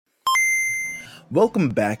Welcome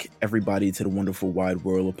back, everybody, to the wonderful wide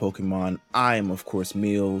world of Pokemon. I am, of course,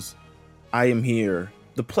 Meelz. I am here,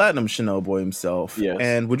 the Platinum Chanel boy himself. Yes.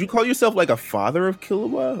 And would you call yourself like a father of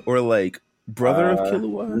Killua or like brother of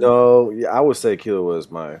Killua? No, yeah, I would say Killua is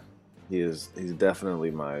he's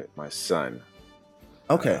definitely my son.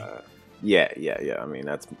 Okay. Yeah. I mean,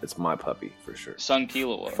 it's my puppy for sure. Son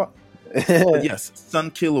Killua. Yes,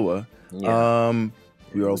 son Killua. Yeah.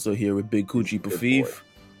 We're also here with Big Coochie Pafifi,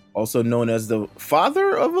 also known as the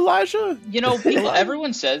father of Elijah. You know,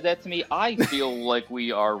 everyone says that to me. I feel like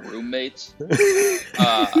we are roommates. That's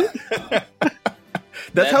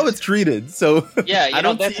how it's treated. So yeah,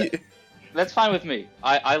 that's fine with me.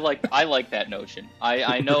 I like that notion.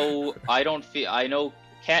 I know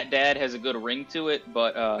Cat Dad has a good ring to it,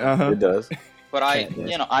 but It does. But I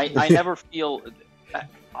never feel.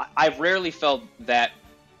 I've rarely felt that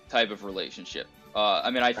type of relationship.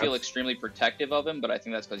 I mean, I feel extremely protective of him, but I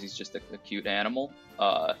think that's because he's just a cute animal.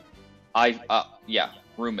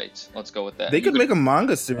 Roommates. Let's go with that. They could make a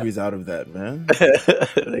manga series out of that, man.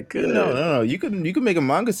 They could. No. You could make a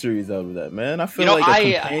manga series out of that, man. I feel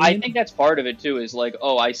I think that's part of it too. Is like,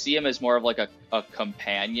 I see him as more of like a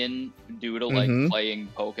companion due to like playing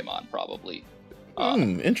Pokemon, probably.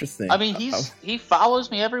 Interesting. I mean, he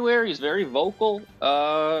follows me everywhere. He's very vocal.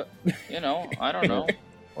 I don't know.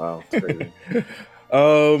 Wow, it's crazy.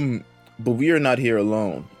 But we are not here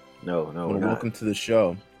alone. No, we're not. Welcome to the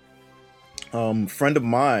show. Friend of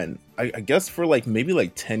mine, I guess for maybe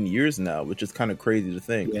 10 years now, which is kind of crazy to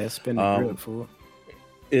think. Yeah, it's been beautiful.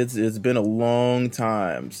 It's been a long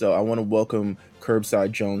time. So I want to welcome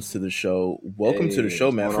Curbside Jones to the show. Welcome to the show,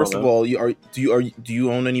 man. First of all, do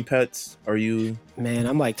you own any pets? Are you? Man,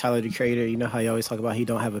 I'm like Tyler the Creator. You know how you always talk about he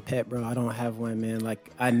don't have a pet, bro. I don't have one, man. Like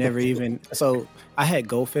I never even. So I had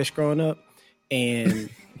goldfish growing up, and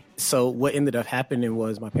so what ended up happening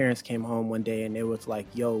was my parents came home one day and it was like,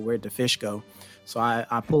 "Yo, where'd the fish go?" So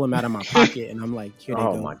I pull them out of my pocket and I'm like, "Here they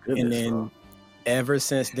go." My goodness, and then. bro. Ever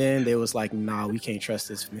since then, they was like, "Nah, we can't trust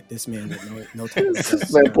this man with no type of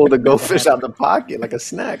This man pulled the goldfish out the pocket like a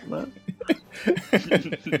snack, man.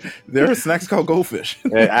 There are snacks called goldfish.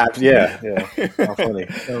 Yeah. How funny.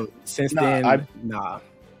 So since then, nah.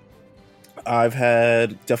 I've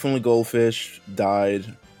had definitely goldfish,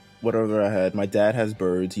 died, whatever I had. My dad has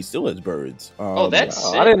birds. He still has birds. That's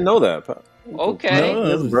sick. I didn't know that. Okay. No,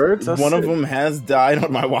 There's birds. That's one of sick. them has died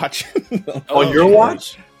on my watch. On your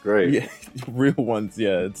watch? Great. Yeah, real ones.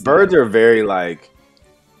 Yeah, Birds are very like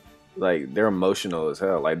they're emotional as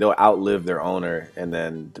hell. Like they'll outlive their owner, and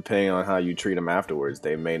then depending on how you treat them afterwards,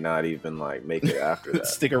 they may not even make it after that.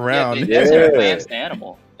 stick around. That's an advanced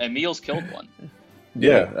animal, and Meelz killed one.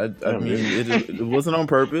 Yeah, I mean, it wasn't on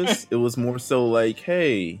purpose. It was more so like,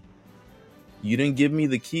 hey, you didn't give me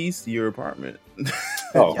the keys to your apartment.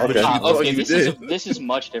 Oh, okay. Okay, this is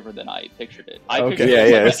much different than I pictured it. I pictured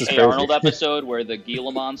this is Hey crazy. Arnold episode where the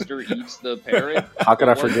Gila monster eats the parrot. How could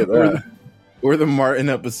I forget that? Or the Martin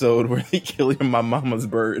episode where they kill my mama's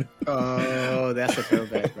bird. Oh, that's a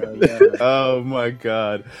throwback, bro. Yeah. Oh my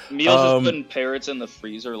god. Meelz is putting parrots in the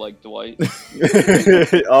freezer like Dwight.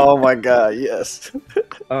 Oh my god, yes.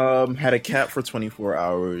 Had a cat for 24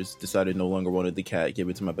 hours. Decided no longer wanted the cat. Gave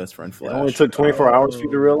it to my best friend Flash. It only took 24 hours for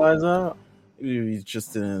you to realize that? We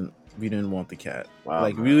just didn't. We didn't want the cat. Wow,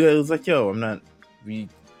 it was like, yo, I'm not.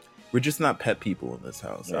 We're just not pet people in this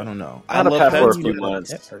house. Yeah. I don't know. I had a pet for a few but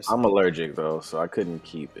months. I'm allergic though, so I couldn't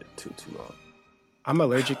keep it too long. I'm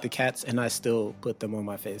allergic to cats, and I still put them on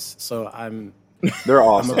my face. So They're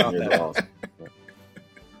awesome. I'm about They're that. awesome.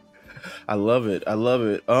 I love it.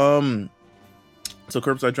 So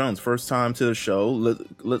Curbside Jones, first time to the show.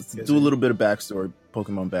 Let's do a little bit of backstory,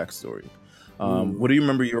 Pokemon backstory. What do you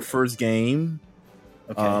remember your first game?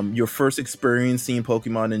 Okay. Your first experience seeing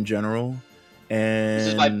Pokemon in general, and This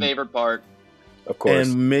is my favorite part. Of course.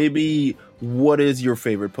 And maybe what is your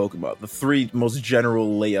favorite Pokemon? The three most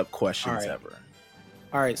general layup questions ever.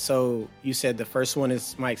 All right. So you said the first one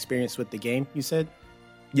is my experience with the game. You said.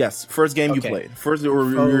 Yes, first game you played. First, or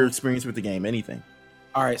your experience with the game, anything.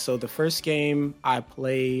 All right, so the first game I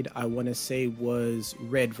played, I want to say was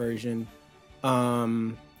Red version.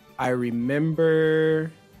 I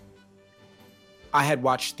remember I had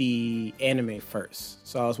watched the anime first.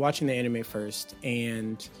 So I was watching the anime first,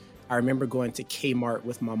 and I remember going to Kmart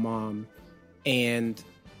with my mom, and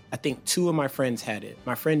I think two of my friends had it.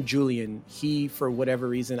 My friend Julian, he, for whatever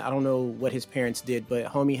reason, I don't know what his parents did, but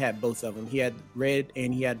homie had both of them. He had red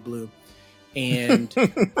and he had blue. And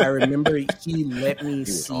I remember he let me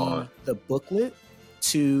see the booklet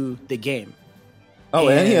to the game. Oh,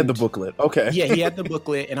 and he had the booklet. Okay. Yeah, he had the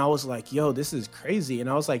booklet, and I was like, yo, this is crazy. And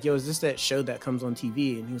I was like, yo, is this that show that comes on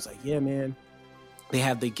TV? And he was like, yeah, man. they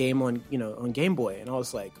have the game on, on Game Boy. And I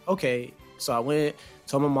was like, okay. So I went,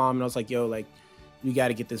 told my mom, and I was like, yo, like, we got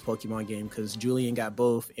to get this Pokemon game because Julian got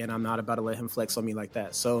both, and I'm not about to let him flex on me like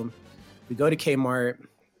that. So we go to Kmart,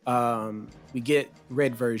 we get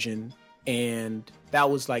Red version, and that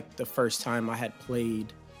was like the first time I had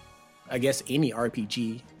played, I guess, any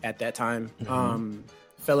RPG at that time. Mm-hmm.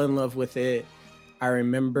 Fell in love with it. I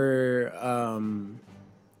remember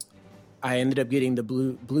I ended up getting the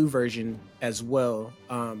blue version as well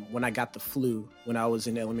when I got the flu when I was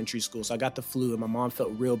in elementary school. So I got the flu, and my mom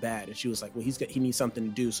felt real bad, and she was like, well, he needs something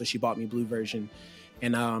to do. So she bought me blue version.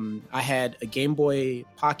 And I had a Game Boy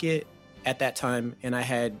Pocket at that time, and I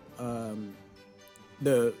had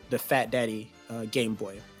the Fat Daddy Game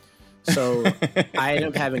Boy. So I ended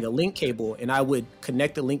up having a link cable, and I would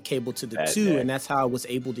connect the link cable to the two, and that's how I was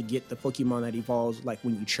able to get the Pokemon that evolves, like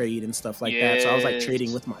when you trade and stuff like that. So I was like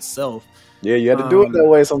trading with myself. Yeah, you had to do it that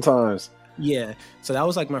way sometimes. Yeah, so that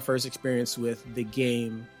was like my first experience with the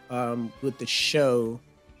game. With the show,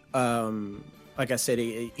 like I said,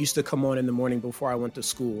 it used to come on in the morning before I went to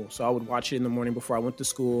school. So I would watch it in the morning before I went to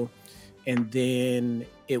school, and then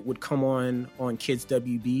it would come on Kids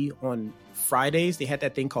WB on Fridays. They had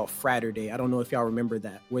that thing called Fratterday. I don't know if y'all remember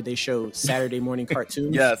that, where they show Saturday morning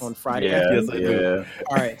cartoons on Friday. Yes, I do.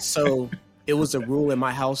 All right, so it was a rule in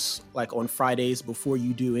my house, like on Fridays, before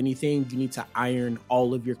you do anything, you need to iron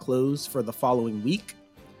all of your clothes for the following week.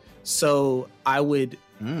 So I would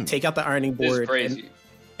take out the ironing board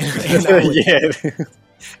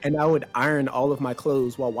and I would iron all of my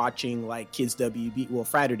clothes while watching like Kids WB,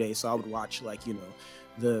 Fratterday. So I would watch like,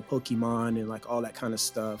 the Pokemon and like all that kind of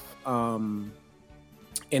stuff. And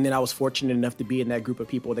then I was fortunate enough to be in that group of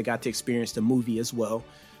people that got to experience the movie as well.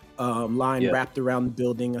 Wrapped around the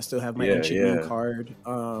building. I still have my ancient name card.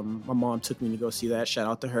 My mom took me to go see that. Shout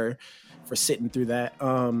out to her for sitting through that.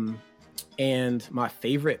 And my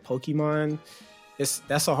favorite Pokemon,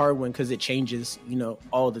 that's a hard one because it changes,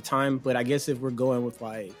 all the time. But I guess if we're going with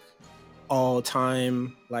like all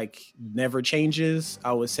time, like never changes,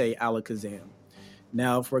 I would say Alakazam.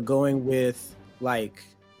 Now, if we're going with like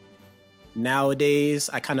nowadays,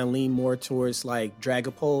 I kind of lean more towards like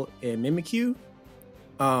Dragapult and Mimikyu.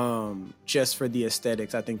 Just for the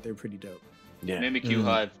aesthetics, I think they're pretty dope. Yeah, Mimikyu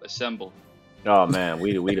Hive, assemble. Oh man,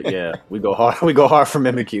 we go hard. We go hard for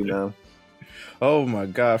Mimikyu now. Oh my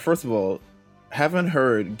god! First of all, haven't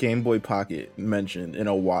heard Game Boy Pocket mentioned in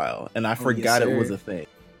a while, and I forgot it was a thing.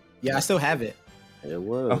 Yeah, I still have it. It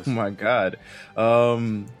was. Oh my god.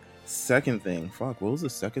 Second thing, what was the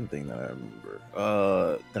second thing that I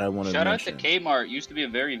remember? That I wanted to mention. Shout out to Kmart. Used to be a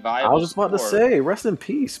very viable. I was just about to say, rest in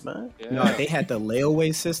peace, man. Yeah. No, they had the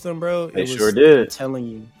layaway system, bro. They sure did. I'm telling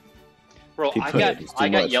you, bro. I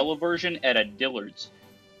got yellow version at a Dillard's.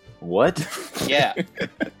 What? Yeah,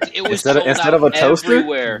 it was instead of a toaster.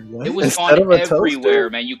 Everywhere. It was on everywhere,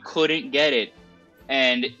 man. You couldn't get it,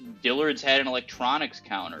 and Dillard's had an electronics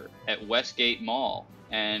counter at Westgate Mall,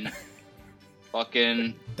 and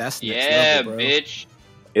fucking that's level, bro. Bitch.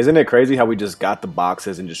 Isn't it crazy how we just got the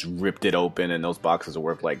boxes and just ripped it open, and those boxes are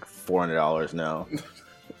worth like $400 now?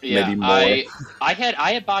 Yeah, maybe more. I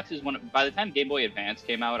had boxes when by the time Game Boy Advance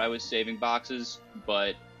came out, I was saving boxes,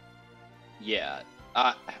 but yeah,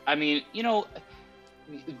 I mean,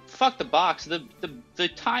 fuck the box. The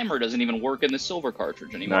timer doesn't even work in the silver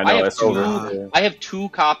cartridge anymore. I have two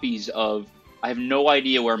copies of. I have no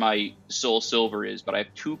idea where my Soul Silver is, but I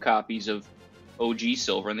have two copies of OG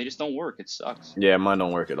Silver, and they just don't work. It sucks. Yeah, mine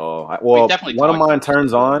don't work at all. One of mine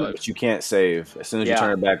turns on, but you can't save. As soon as you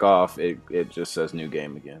turn it back off, it just says new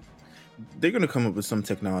game again. They're going to come up with some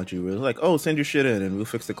technology where it's like, oh, send your shit in and we'll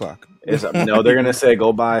fix the clock. No, they're going to say,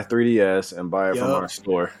 go buy a 3DS and buy it from our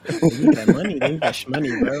store. They need that money. They need that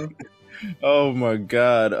money, bro. Oh my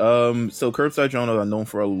god. So Curbside Jones are known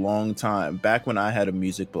for a long time. Back when I had a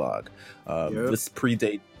music blog. This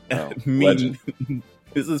predates me.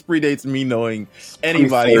 This predates me knowing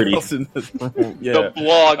anybody else in this room. Yeah. The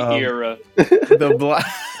blog era. The blog.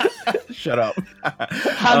 Shut up.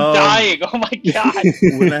 I'm dying. Oh my god.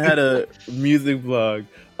 When I had a music blog,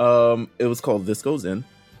 it was called This Goes In.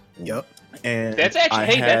 Yep. And that's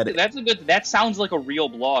actually that's a good. That sounds like a real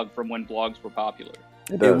blog from when blogs were popular.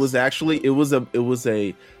 It was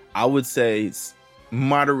a I would say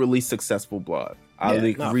moderately successful blog. I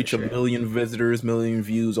reach 1 million visitors, 1 million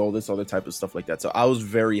views, all this other type of stuff like that. So I was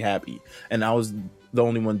very happy, and I was the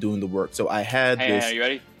only one doing the work. So I had this. Are you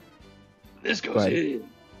ready? This goes in.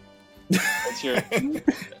 That's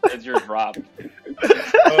your drop.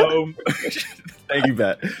 Thank you,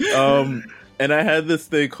 Pat. And I had this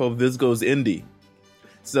thing called This Goes Indie.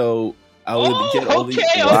 So I would get all these.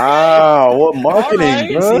 Wow, what marketing,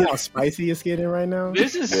 right. bro? See how spicy it's getting right now?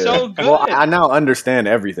 This is so good. Well, I now understand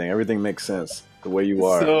everything. Everything makes sense the way you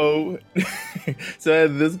are. So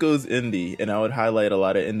this goes indie, and I would highlight a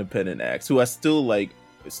lot of independent acts who I still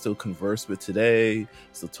converse with today,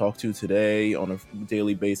 still talk to today on a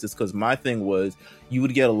daily basis. Because my thing was, you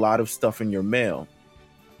would get a lot of stuff in your mail,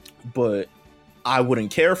 but I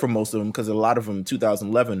wouldn't care for most of them because a lot of them,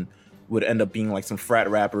 2011, would end up being like some frat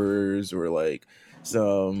rappers or like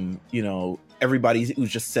some, everybody who's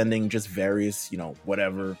just sending just various,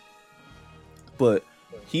 whatever. But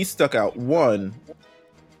he stuck out one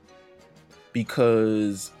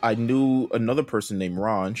because I knew another person named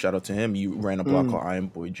Ron. Shout out to him. You ran a blog called Iron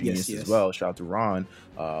Boy Genius as well. Shout out to Ron.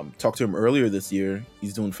 Talked to him earlier this year.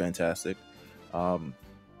 He's doing fantastic.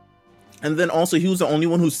 And then also he was the only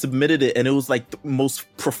one who submitted it, and it was like the most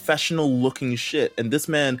professional looking shit. And this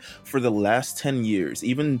man, for the last 10 years,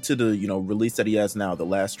 even to the release that he has now, The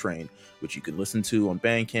Last Train, which you can listen to on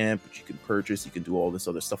Bandcamp, which you can purchase, you can do all this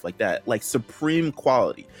other stuff like that. Like supreme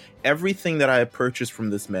quality. Everything that I have purchased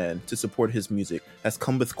from this man to support his music has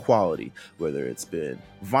come with quality, whether it's been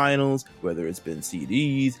vinyls, whether it's been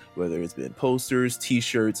CDs, whether it's been posters,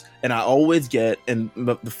 t-shirts, and I always get, and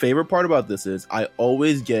the favorite part about this is, I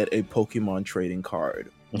always get a Pokemon trading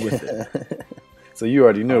card with it. So you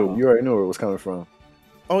already knew where it was coming from.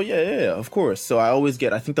 Oh yeah, of course. So I always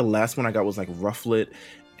get, I think the last one I got was like Rufflet,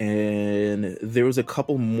 and there was a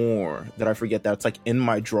couple more that I forget that's like in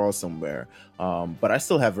my drawer somewhere. But I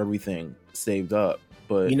still have everything saved up.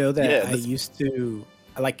 But I used to,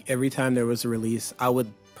 like, every time there was a release, I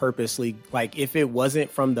would purposely, like, if it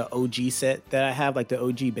wasn't from the OG set that I have, like the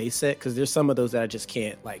OG base set, because there's some of those that I just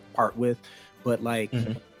can't like part with, but like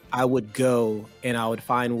I would go and I would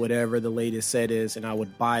find whatever the latest set is, and I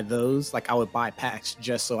would buy those. Like, I would buy packs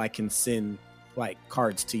just so I can send like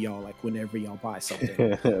cards to y'all, like whenever y'all buy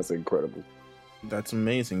something. That's incredible. That's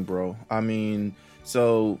amazing, bro. I mean,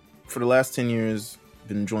 so for the last 10 years,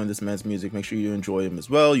 been enjoying this man's music. Make sure you enjoy him as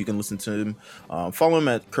well. You can listen to him. Follow him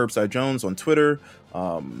at Curbside Jones on Twitter.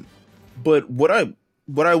 But what I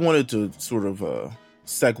wanted to sort of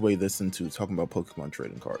segue this into talking about Pokemon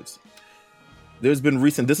trading cards. There's been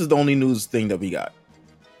this is the only news thing that we got.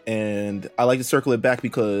 And I like to circle it back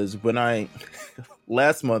because when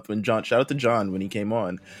last month when John, shout out to John when he came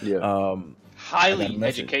on. Yeah. Highly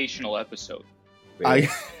educational episode. I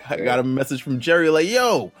got a message from Jerry like,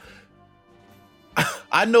 yo,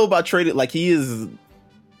 I know about trading. Like, he is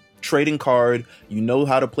trading card. You know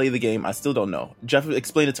how to play the game. I still don't know. Jeff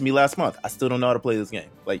explained it to me last month. I still don't know how to play this game.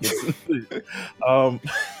 Like, it's,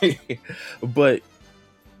 but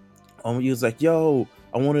he was like, yo,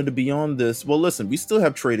 I wanted to be on this. Well, listen, we still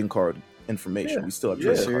have trading card information. Yeah. We still have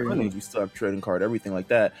trading card news. We still have trading card, everything like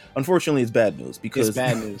that. Unfortunately, it's bad news because it's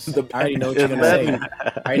bad news. I already know what you're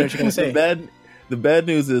gonna say. The bad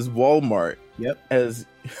news is Walmart has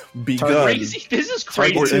begun. Crazy. This is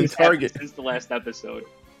crazy. Target since the last episode.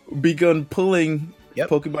 Begun pulling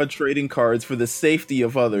Pokemon trading cards for the safety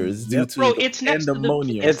of others due to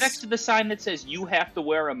pandemonium. It's next to the sign that says you have to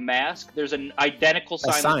wear a mask. There's an identical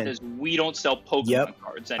sign that says we don't sell Pokemon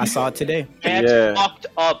cards anymore. I saw it today. That's fucked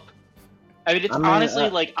up. I mean, honestly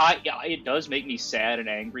like it does make me sad and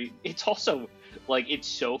angry. It's also like it's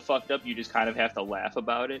so fucked up. You just kind of have to laugh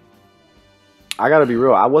about it. I gotta be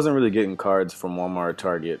real. I wasn't really getting cards from Walmart or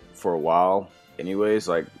Target for a while. Anyways,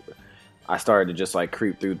 like I started to just like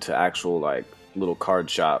creep through to actual like little card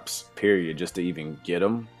shops, period, just to even get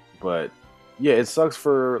them. But yeah, it sucks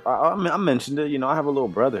for. I mentioned it. I have a little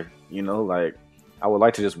brother. Like I would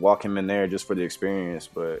like to just walk him in there just for the experience.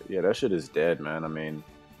 But yeah, that shit is dead, man. I mean,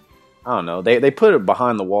 I don't know. They put it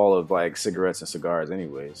behind the wall of like cigarettes and cigars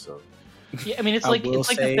anyway. So yeah, I mean, it's like the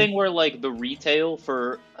thing where like the retail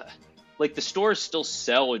for. Like, the stores still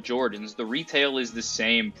sell Jordans. The retail is the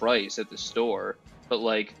same price at the store. But,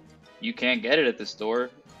 like, you can't get it at the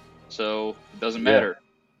store. So, it doesn't matter.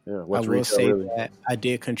 Yeah. I will say that I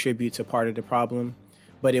did contribute to part of the problem.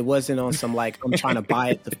 But it wasn't on some, like, I'm trying to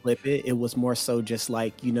buy it to flip it. It was more so just,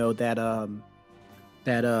 like, that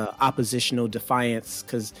oppositional defiance.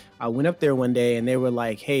 Because I went up there one day and they were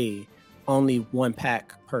like, hey, only one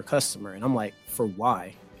pack per customer. And I'm like, for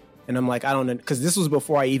why? And I'm like, I don't know, because this was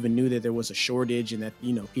before I even knew that there was a shortage and that,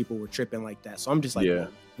 people were tripping like that. So I'm just like,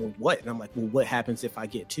 well, what? And I'm like, well, what happens if I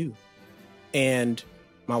get 2? And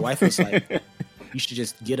my wife was like, you should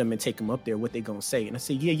just get them and take them up there. What they gonna say? And I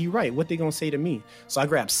said, yeah, you're right. What they gonna say to me? So I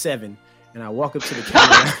grabbed 7 and I walk up to the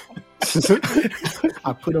counter.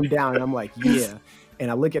 I put them down and I'm like, yeah.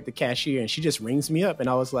 And I look at the cashier and she just rings me up and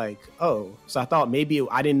I was like, oh. So I thought maybe,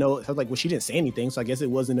 I didn't know. I was like, well, she didn't say anything. So I guess it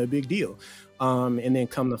wasn't a big deal. And then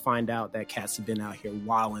come to find out that cats have been out here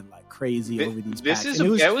wilding like crazy over these packs.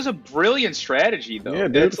 That was a brilliant strategy though. Yeah,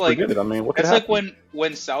 dude, it's like, I mean, what could it's happen? like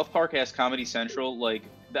when South Park has Comedy Central, like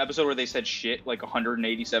the episode where they said shit like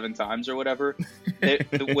 187 times or whatever.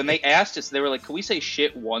 When they asked us, they were like, can we say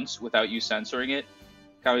shit once without you censoring it?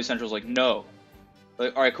 Comedy Central's like, no.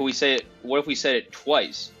 Like, all right, can we say it? What if we said it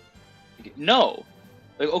twice? Like, no.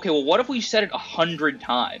 Like, okay, well, what if we said it 100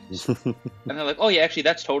 times? And they're like, oh yeah, actually,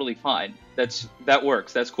 that's totally fine. That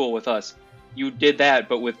works. That's cool with us. You did that,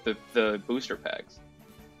 but with the booster packs.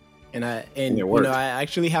 And I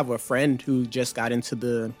actually have a friend who just got into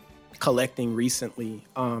the collecting recently.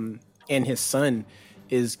 And his son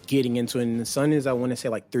is getting into it. And his son is, I want to say,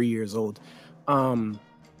 like 3 years old.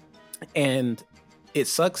 And it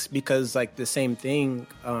sucks because like the same thing,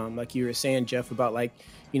 like you were saying, Jeff, about like,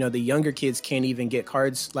 you know, the younger kids can't even get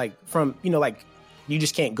cards like from, you know, like you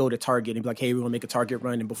just can't go to Target and be like, hey, we want to make a Target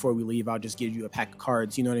run. And before we leave, I'll just give you a pack of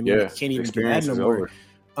cards. You know what I mean? Yeah, you can't even do that no more.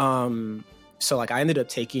 So like I ended up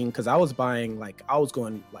taking, cause I was going like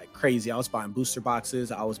crazy. I was buying booster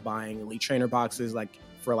boxes. I was buying Elite Trainer boxes, like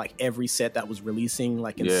for like every set that was releasing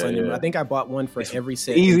like in Sunday. Yeah. I think I bought one for every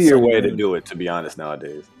set. Easier way to do it, to be honest,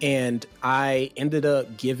 nowadays. And I ended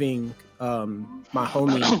up giving my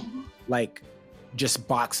homie like just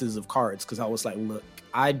boxes of cards because I was like, look,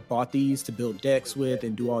 I bought these to build decks with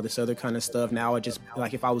and do all this other kind of stuff. Now I just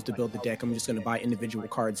like if I was to build the deck, I'm just going to buy individual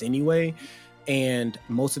cards anyway. And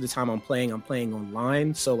most of the time I'm playing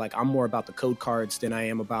online. So like I'm more about the code cards than I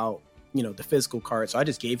am about, you know, the physical cards. So I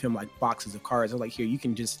just gave him like boxes of cards. I was like, here, you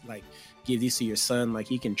can just like give these to your son. Like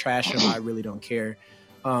he can trash them. I really don't care.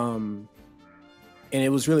 And it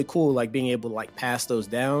was really cool, like being able to like pass those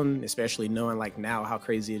down, especially knowing like now how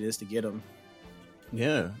crazy it is to get them.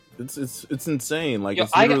 Yeah, it's insane. Like,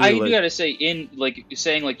 I do gotta say, in like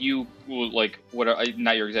saying like you like what are,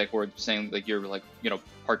 not your exact words, saying like you're like, you know,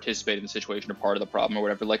 participate in the situation or part of the problem or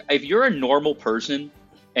whatever. Like if you're a normal person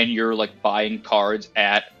and you're like buying cards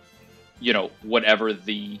at, you know, whatever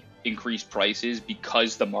the increased price is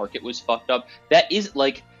because the market was fucked up, that is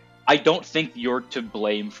like, I don't think you're to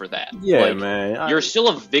blame for that. Yeah, like, man. You're still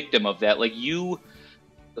a victim of that. Like you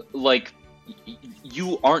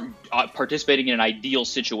aren't participating in an ideal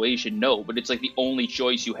situation, no, but it's like the only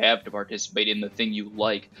choice you have to participate in the thing you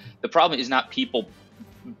like. The problem is not people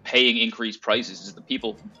paying increased prices, it's the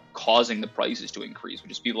people causing the prices to increase,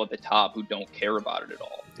 which is people at the top who don't care about it at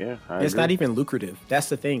all. Yeah, it's not even lucrative. That's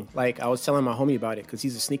the thing. Like I was telling my homie about it because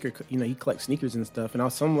he's a sneaker, you know, he collects sneakers and stuff. And I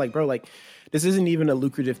was telling him like, bro, like this isn't even a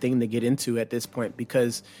lucrative thing to get into at this point,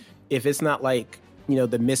 because if it's not like, you know,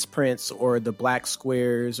 the misprints or the black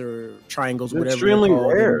squares or triangles, whatever, extremely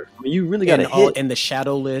rare. I mean, you really got to hit. And the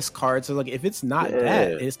shadowless cards. So like, if it's not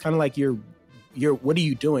that, it's kind of like you're. What are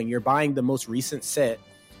you doing? You're buying the most recent set,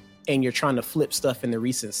 and you're trying to flip stuff in the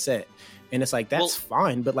recent set. And it's like that's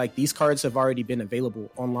fine, but like these cards have already been available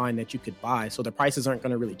online that you could buy, so the prices aren't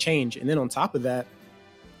going to really change. And then on top of that,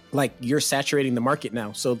 like you're saturating the market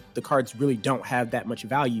now, so the cards really don't have that much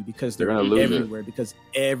value because they're everywhere. Because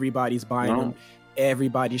everybody's buying them.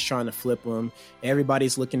 Everybody's trying to flip them.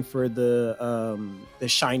 Everybody's looking for the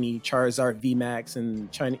shiny Charizard VMAX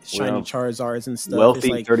and shiny Charizards and stuff. Wealthy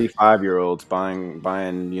like, 35-year-olds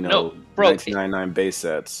buying you know, $19.99 base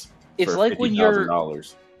sets. It's for like when you're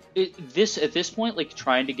 $50,000. At this point, like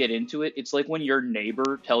trying to get into it, it's like when your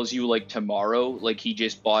neighbor tells you like tomorrow, like he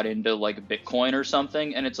just bought into like Bitcoin or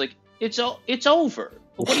something, and it's like it's over.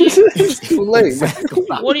 What do you, it's too late.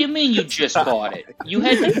 What do you mean you just bought it? You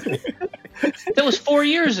had that was 4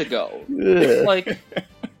 years ago. Yeah. Like,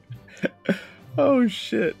 oh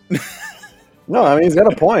shit. No, I mean he's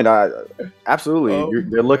got a point. Absolutely,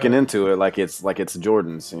 they're looking into it like it's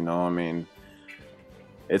Jordans. You know, I mean,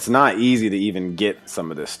 it's not easy to even get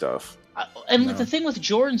some of this stuff. And the thing with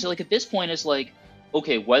Jordans, like at this point, is like,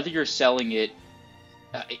 okay, whether you're selling it.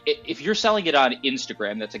 If you're selling it on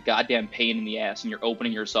Instagram, that's a goddamn pain in the ass, and you're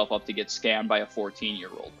opening yourself up to get scammed by a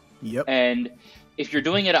 14-year-old. Yep. And if you're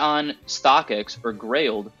doing it on StockX or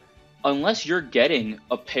Grailed, unless you're getting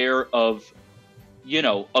a pair of, you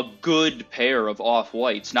know, a good pair of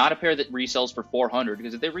off-whites, not a pair that resells for $400,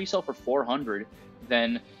 because if they resell for $400,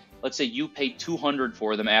 then let's say you pay $200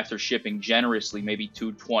 for them after shipping generously, maybe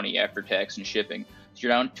 $220 after tax and shipping. So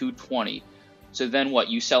you're down $220. So then what?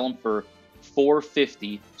 You sell them for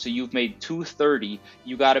 $450, so you've made $230.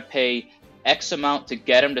 You got to pay X amount to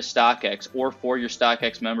get them to StockX, or for your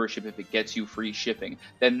StockX membership if it gets you free shipping.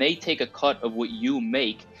 Then they take a cut of what you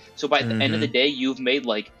make. So by the end of the day, you've made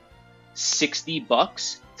like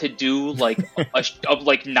 $60 to do like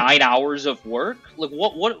like 9 hours of work. Like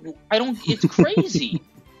what? I don't. It's crazy.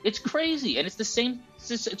 It's crazy, and it's the same.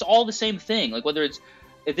 It's all the same thing. Like whether it's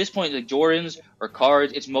at this point like Jordans or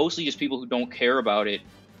cards, it's mostly just people who don't care about it,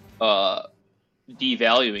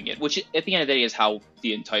 devaluing it. Which at the end of the day is how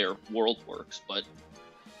the entire world works. But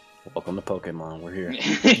welcome to Pokemon. We're here.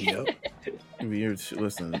 Yep. We're here.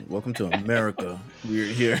 Listen, welcome to America. We're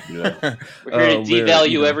here. Yeah. We're here to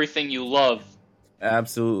devalue everything you love.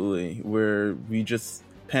 Absolutely. We just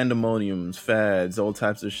pandemoniums, fads, all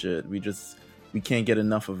types of shit. We can't get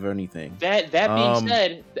enough of anything. That being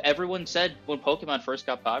said, everyone said when Pokemon first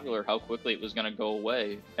got popular how quickly it was going to go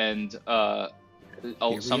away, and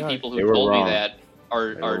some people who told me that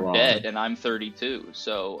are dead, and I'm 32.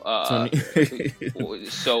 So,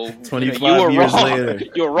 so 25 you were years wrong. later,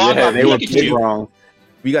 You were wrong. Yeah, on they were Pikachu. wrong.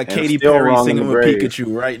 We got Katy Perry singing with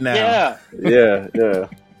Pikachu right now. Yeah.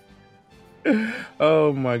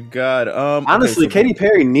 Oh my god. Honestly, Katy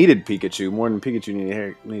Perry needed Pikachu more than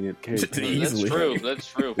Pikachu needed Katy Perry. That's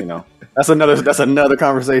true. You know, that's another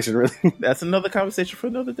conversation. Really, that's another conversation for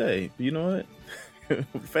another day. You know what?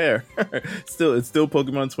 Fair. It's still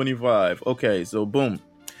Pokemon 25. Okay, so boom,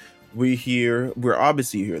 we're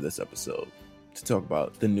obviously here this episode to talk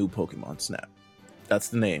about the new Pokemon Snap. That's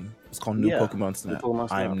the name. It's called New Pokemon Snap.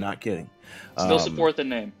 I am not kidding. Still support the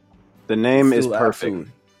name. The name is perfect.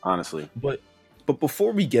 Absolutely. Honestly, but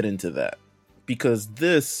before we get into that, because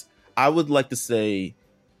this, I would like to say,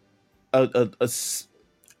 a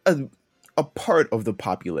part of the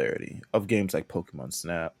popularity of games like Pokemon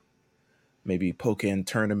Snap, maybe Pokemon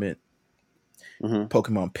Tournament,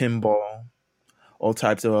 Pokemon Pinball, all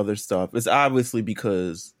types of other stuff, is obviously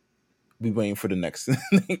because we're waiting for the next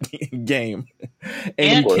game,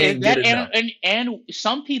 and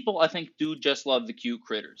some people I think do just love the cute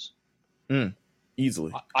critters.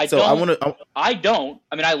 Easily. I don't.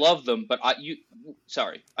 I mean, I love them, but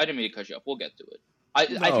sorry, I didn't mean to cut you off. We'll get to it. I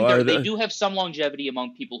think they do have some longevity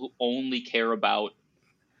among people who only care about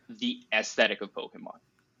the aesthetic of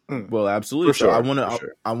Pokemon. Well, absolutely. For sure, I want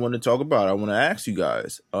to talk about it. I want to ask you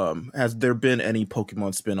guys: has there been any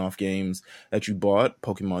Pokemon spin-off games that you bought?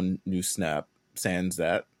 Pokemon New Snap sans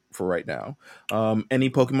that for right now.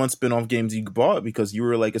 Any Pokemon spin-off games you bought because you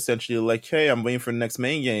were like essentially like, hey, I'm waiting for the next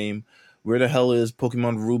main game. Where the hell is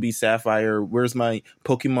Pokemon Ruby, Sapphire? Where's my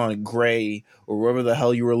Pokemon Gray? Or whatever the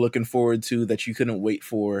hell you were looking forward to that you couldn't wait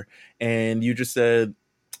for. And you just said,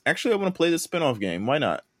 actually, I want to play this spinoff game. Why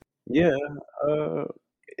not? Yeah,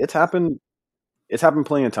 it's happened. It's happened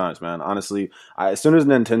plenty of times, man. Honestly, as soon as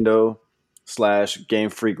Nintendo /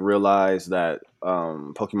 Game Freak realized that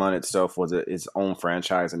Pokemon itself was its own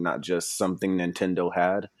franchise and not just something Nintendo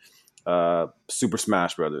had, Super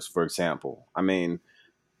Smash Brothers, for example. I mean,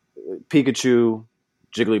 Pikachu,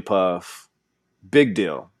 Jigglypuff, big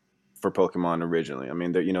deal for Pokemon originally. I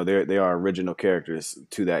mean, they are original characters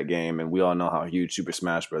to that game, and we all know how huge Super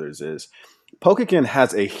Smash Brothers is. Pokekin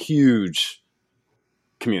has a huge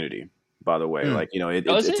community, by the way. Like,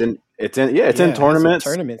 it's in tournaments.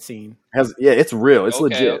 Tournament scene. It's real. It's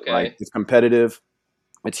legit. Okay. Like, it's competitive.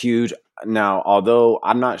 It's huge. Now, although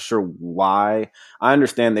I'm not sure why, I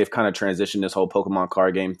understand they've kind of transitioned this whole Pokemon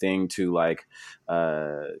card game thing to like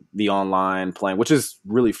the online playing, which is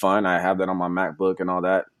really fun. I have that on my MacBook and all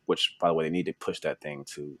that, which, by the way, they need to push that thing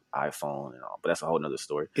to iPhone and all, but that's a whole nother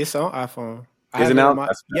story. It's on iPhone. Is it now?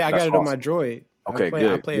 I got it on my Droid. Okay,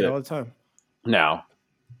 I play it all the time. Now,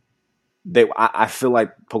 I feel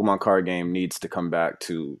like Pokemon card game needs to come back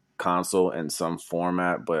to console in some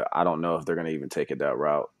format, but I don't know if they're going to even take it that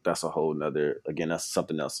route. That's a whole nother, again, that's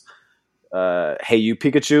something else. Hey, you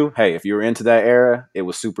Pikachu. Hey, if you were into that era, it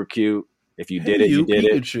was super cute. If you did it, you did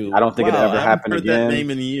Pikachu. It. I don't think it ever happened again. I haven't heard that name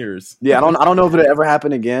in years. Yeah, I don't know if it ever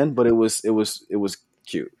happened again, but it was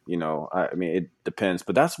cute. You know, I mean, it depends.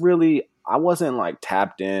 But that's really, I wasn't like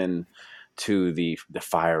tapped in to the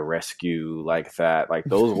fire rescue like that. Like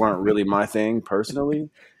those weren't really my thing personally.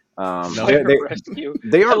 They're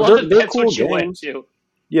cool games.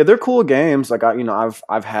 Yeah, they're cool games. Like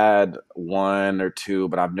I've had one or two,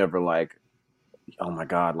 but I've never like, oh my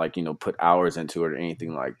god, like put hours into it or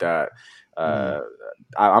anything like that.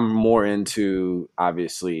 I'm more into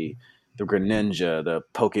obviously the Greninja, the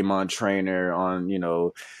Pokemon trainer on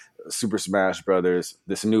Super Smash Brothers.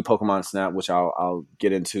 This new Pokemon Snap, which I'll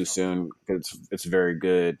get into soon because it's very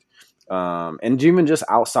good. And even just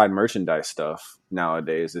outside merchandise stuff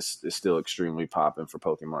nowadays is still extremely popping for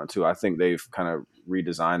Pokemon too. I think they've kind of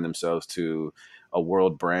redesigned themselves to a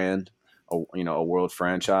world brand, a world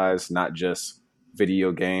franchise, not just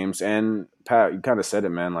video games. And Pat, you kind of said it,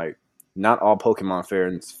 man. Like, not all Pokemon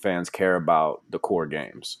fans care about the core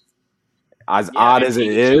games. odd as it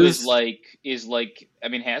is, is like I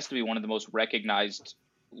mean, has to be one of the most recognized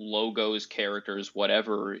logos, characters,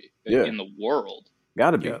 whatever in the world.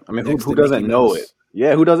 Gotta be. I mean, who doesn't know it?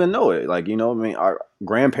 Yeah, who doesn't know it? Like, you know, I mean, our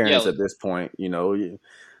grandparents at this point, you know,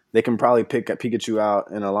 they can probably pick Pikachu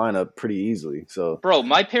out in a lineup pretty easily. So, bro,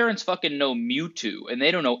 my parents fucking know Mewtwo, and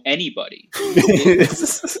they don't know anybody.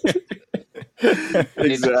 It's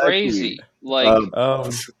crazy. Like,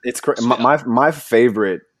 it's crazy. My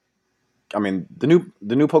favorite. I mean, the new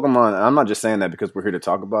Pokemon. I'm not just saying that because we're here to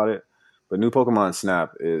talk about it, but new Pokemon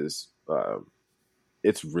Snap is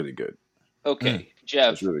it's really good. Okay,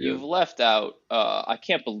 Jeff, really you've left out. I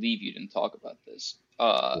can't believe you didn't talk about this.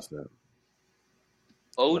 What's that?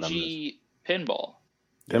 OG Pinball.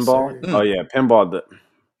 Pinball? Yes, oh yeah, Pinball.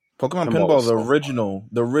 Pokemon Pinball,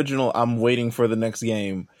 the original. I'm waiting for the next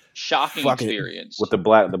game. Shocking experience with the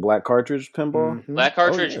black cartridge Pinball. Mm-hmm. Black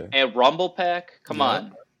cartridge and Rumble Pack. Come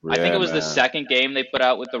on, I think it was the second game they put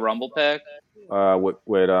out with the Rumble Pack.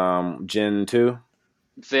 With Gen 2.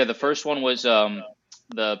 Yeah, the first one was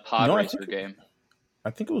the Pod Racer game. I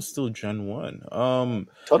think it was still Gen 1.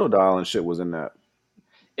 Total Dial and shit was in that.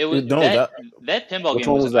 It was that pinball game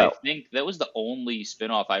was I think that was the only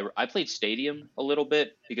spinoff. I played Stadium a little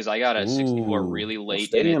bit because I got a 64 really late.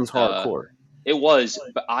 Stadium's hardcore. It was,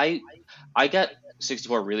 but I got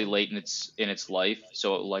 64 really late in its life,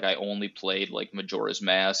 so like I only played like Majora's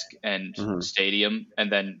Mask and Stadium,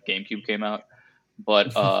 and then GameCube came out.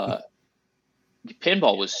 But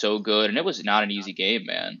pinball was so good, and it was not an easy game,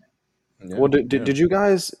 man. Yeah, well, did you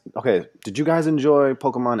guys enjoy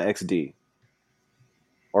Pokemon XD?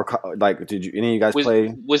 Or like, did you any of you guys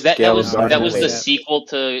play? Was that was the sequel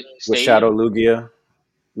to Stadium? With Shadow Lugia?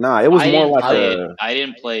 Nah, it was more like I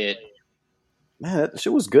didn't play it. Man, that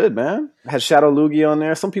shit was good, man. It had Shadow Lugia on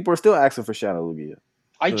there. Some people are still asking for Shadow Lugia.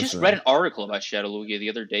 I just read an article about Shadow Lugia the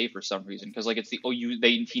other day for some reason because like it's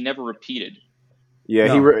he never repeated.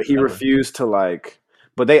 Yeah, he refused to like,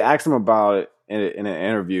 but they asked him about it in an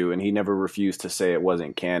interview, and he never refused to say it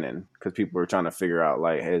wasn't canon because people were trying to figure out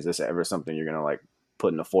like, hey, is this ever something you're gonna like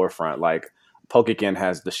put in the forefront? Like, Pokekin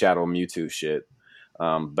has the Shadow Mewtwo shit,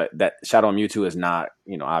 but that Shadow Mewtwo is not,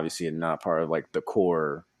 you know, obviously not part of like the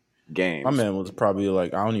core games. My man was probably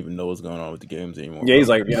like, I don't even know what's going on with the games anymore. Yeah, he's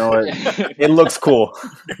like, you know what? It looks cool.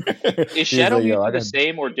 Is Shadow Mewtwo the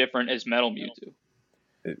same or different as Metal Mewtwo?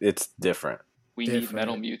 It's different. We need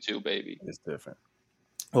Metal Mewtwo, baby. It's different.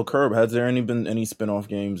 Well, Curb, has there been any spin-off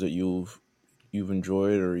games that you've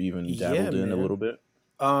enjoyed or even dabbled in a little bit?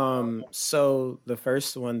 So the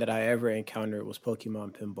first one that I ever encountered was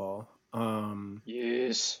Pokemon Pinball.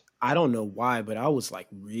 Yes. I don't know why, but I was like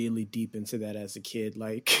really deep into that as a kid.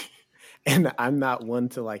 Like, and I'm not one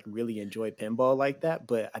to like really enjoy pinball like that,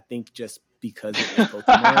 but I think just because it was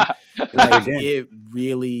Pokemon, like it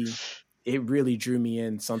really drew me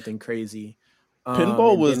in something crazy.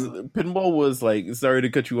 Pinball was like, sorry to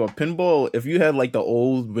cut you off. Pinball, if you had like the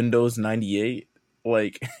old Windows 98,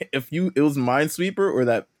 like it was Minesweeper or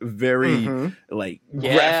that very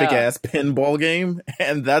graphic ass pinball game,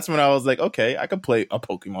 and that's when I was like, okay, I could play a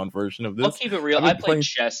Pokemon version of this. I'll keep it real. I played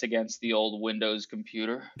chess against the old Windows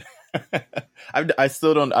computer. I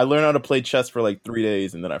still don't. I learned how to play chess for like 3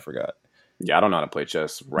 days and then I forgot. Yeah, I don't know how to play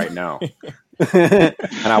chess right now. And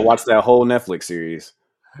I watched that whole Netflix series.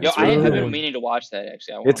 Yo, I've been meaning to watch that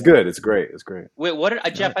actually. It's good. It's great. It's great. Wait, what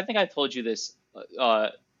did Jeff? I think I told you this.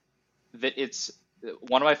 That it's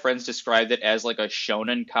one of my friends described it as like a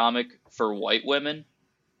shonen comic for white women.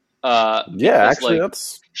 Yeah, actually, like,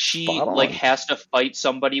 that's she like has to fight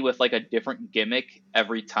somebody with like a different gimmick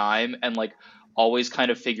every time, and like always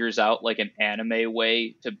kind of figures out like an anime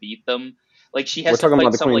way to beat them. Like she has. We're talking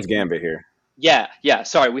about the like, Queen's Gambit here. Yeah.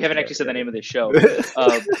 Sorry, we haven't actually said the name of the show.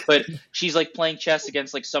 But she's like playing chess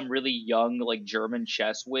against like some really young like German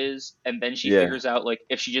chess whiz, and then she figures out like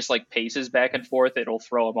if she just like paces back and forth, it'll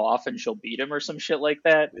throw him off and she'll beat him or some shit like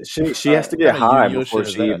that. She has to get high before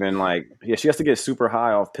she even like she has to get super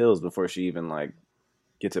high off pills before she even like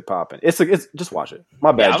gets it popping. It's just watch it.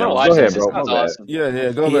 My bad, Jones. Go ahead, bro. My bad. Awesome.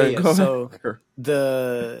 Yeah, go ahead. So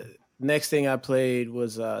the next thing I played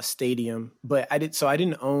was Stadium, but I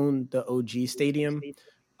didn't own the OG Stadium.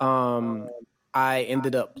 I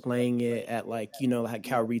ended up playing it at like, you know, like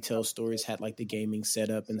how retail stores had like the gaming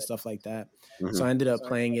setup and stuff like that. Mm-hmm. So I ended up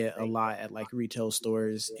playing it a lot at like retail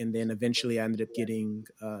stores, and then eventually I ended up getting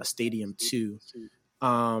Stadium 2,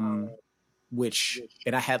 and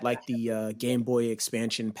I had like the Game Boy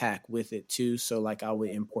expansion pack with it too. So like I would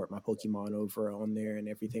import my Pokemon over on there and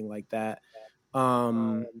everything like that.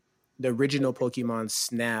 The original Pokemon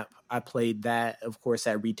Snap, I played that, of course,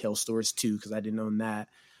 at retail stores too, because I didn't own that.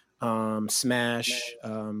 Smash,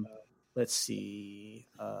 let's see.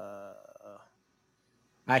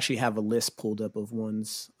 I actually have a list pulled up of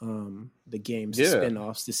ones, the games, the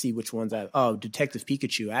spinoffs, to see which ones Detective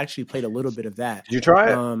Pikachu. I actually played a little bit of that. Did you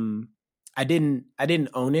try it? I didn't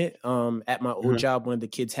own it. At my old job, one of the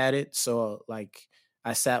kids had it, so like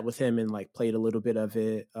I sat with him and like played a little bit of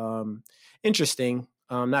it. Interesting.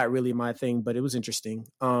 Not really my thing, but it was interesting.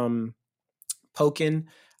 Pokken.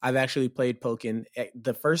 I've actually played Pokken.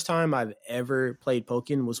 The first time I've ever played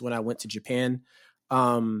Pokken was when I went to Japan.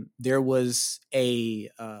 There was a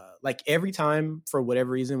like every time, for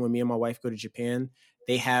whatever reason, when me and my wife go to Japan,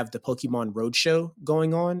 they have the Pokemon Roadshow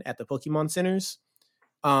going on at the Pokemon centers.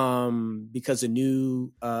 Because a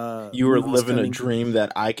new you were living a dream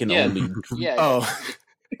that I can only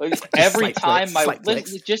every time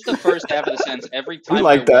just the first half of the sentence, every time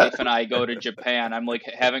my wife and I go to Japan, I'm like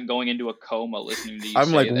going into a coma listening to you.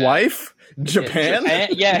 I'm like, that. Wife? Japan?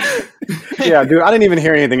 Yeah. Yeah, dude, I didn't even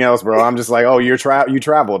hear anything else, bro. I'm just like, oh, you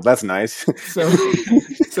traveled. That's nice.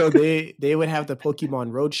 So they would have the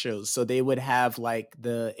Pokemon road shows. So they would have like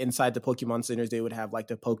inside the Pokemon centers, they would have like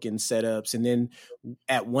the Pokken setups. And then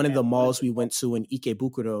at one of the malls we went to in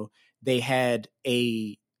Ikebukuro, they had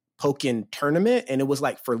a Pokken tournament, and it was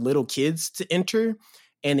like for little kids to enter,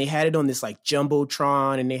 and they had it on this like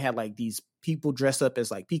jumbotron, and they had like these people dressed up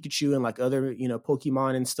as like Pikachu and like other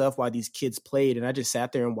Pokemon and stuff while these kids played. And I just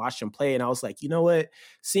sat there and watched them play, and I was like, you know what,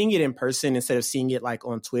 seeing it in person instead of seeing it like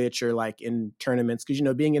on Twitch or like in tournaments, because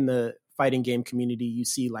being in the fighting game community, you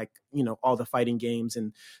see like all the fighting games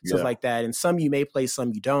and stuff like that, and some you may play,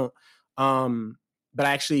 some you don't. But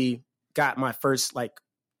I actually got my first like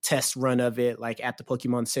test run of it like at the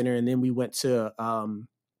Pokemon Center, and then we went to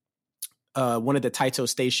one of the Taito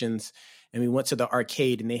stations, and we went to the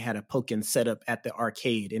arcade, and they had a Pokken set up at the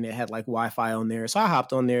arcade, and it had like Wi-Fi on there. So I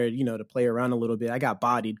hopped on there, to play around a little bit. I got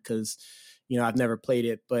bodied because I've never played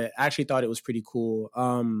it, but I actually thought it was pretty cool.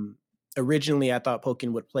 Originally I thought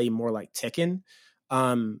Pokken would play more like Tekken,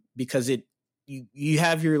 because you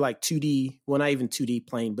have your like 2D, well, not even 2D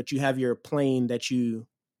plane, but you have your plane that you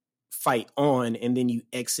fight on, and then you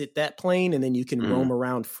exit that plane, and then you can roam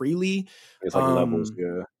around freely. It's like levels,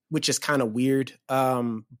 which is kind of weird.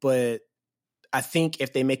 But I think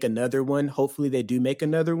if they make another one, hopefully they do make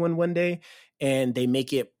another one day, and they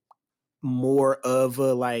make it more of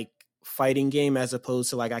a like fighting game as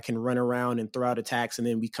opposed to like I can run around and throw out attacks, and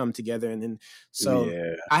then we come together, and then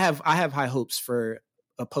I have high hopes for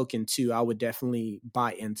a Pokken 2. I would definitely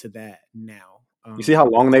buy into that now. You see how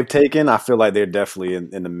long they've taken? I feel like they're definitely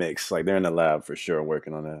in the mix. Like they're in the lab for sure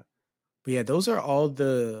working on that. But yeah, those are all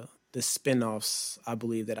the spin-offs I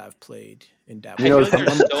believe that I've played in that. I feel like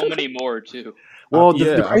there's so many more too. Well,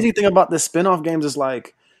 the crazy thing about the spin-off games is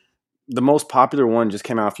like the most popular one just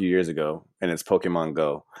came out a few years ago, and it's Pokemon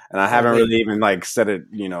Go. And I haven't really even like said it,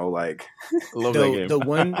 like love that game.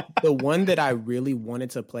 The one that I really wanted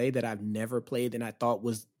to play that I've never played and I thought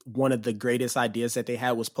was one of the greatest ideas that they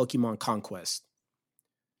had was Pokemon Conquest,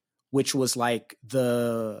 which was like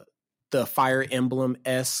the Fire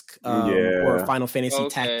Emblem-esque or Final Fantasy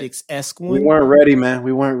Tactics-esque one. We weren't ready, man.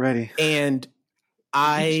 We weren't ready. And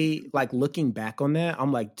I like looking back on that,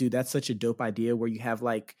 I'm like, dude, that's such a dope idea where you have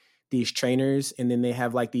like these trainers, and then they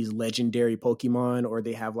have like these legendary Pokemon, or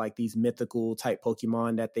they have like these mythical type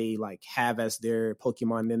Pokemon that they like have as their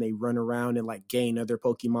Pokemon. Then they run around and like gain other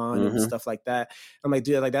Pokemon and stuff like that. I'm like,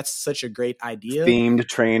 dude, like that's such a great idea. Themed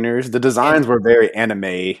trainers. The designs were very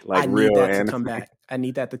anime, like real anime. To come back. I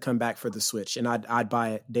need that to come back for the Switch, and I'd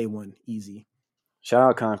buy it day one, easy. Shout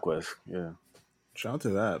out Conquest, yeah. Shout out to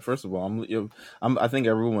that. First of all, I think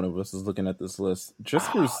every one of us is looking at this list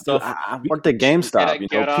just for stuff. I worked at GameStop.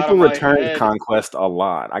 People return Conquest a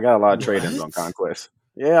lot. I got a lot of trade-ins on Conquest.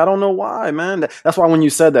 Yeah, I don't know why, man. That's why when you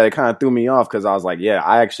said that, it kind of threw me off, because I was like, yeah,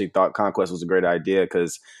 I actually thought Conquest was a great idea,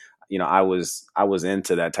 because I was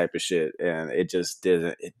into that type of shit, and it just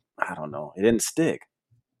didn't. I don't know. It didn't stick.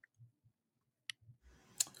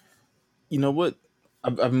 You know what?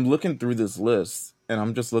 I'm looking through this list, and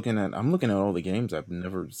I'm looking at all the games I've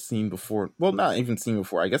never seen before. Well, not even seen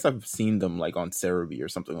before. I guess I've seen them like on Cerebi or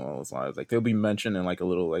something along those lines. Like they'll be mentioned in like a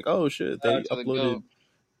little like, oh shit, they uploaded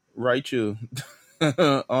Raichu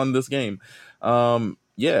on this game. Yeah.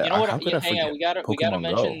 You know what? Hang on, we gotta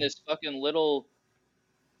mention this fucking little.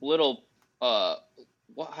 I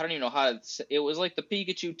don't even know how to say. It was like the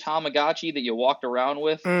Pikachu Tamagotchi that you walked around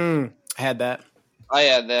with. I had that. I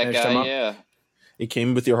had that guy. Yeah. It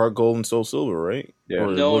came with your Heart Gold and Soul Silver, right? Yeah.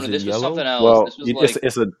 No, this was something else. Well, this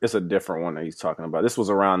was it's a different one that he's talking about. This was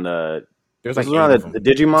around the the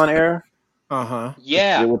Digimon era. Uh-huh.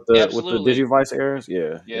 Yeah. With the Digivice eras.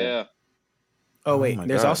 Yeah. Yeah. Oh wait,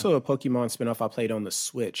 there's also a Pokemon spinoff I played on the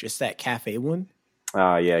Switch. It's that Cafe one.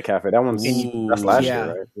 Yeah, Cafe. That one's that's last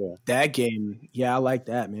year, right? Yeah. That game. Yeah, I like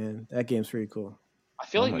that, man. That game's pretty cool. I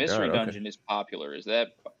feel like Mystery Dungeon is popular. Is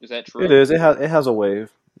that true? It is. It has a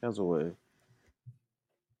wave. It has a wave.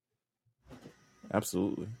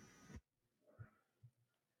 Absolutely.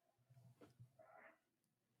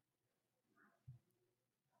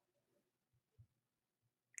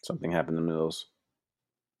 Something happened to Meelz.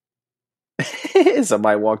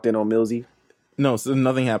 Somebody walked in on Millsy. No, so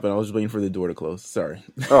nothing happened. I was waiting for the door to close. Sorry.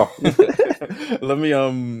 Oh. Let me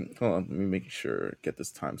hold on. Let me make sure get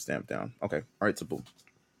this timestamp down. Okay. All right. So boom.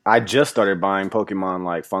 I just started buying Pokemon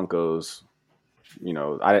like Funkos. You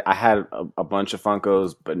know, I had a bunch of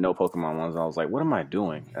Funkos, but no Pokemon ones. And I was like, what am I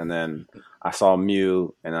doing? And then I saw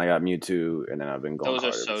Mew, and I got Mewtwo, and then I've been going. Those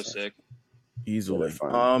are so sick. Easily.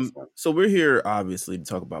 So we're here obviously to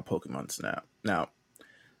talk about Pokemon Snap. Now,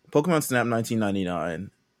 Pokemon Snap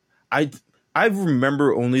 1999. I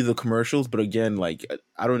remember only the commercials, but again, like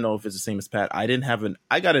I don't know if it's the same as Pat. I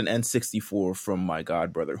got an N64 from my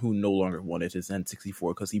godbrother who no longer wanted his N64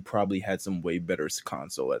 because he probably had some way better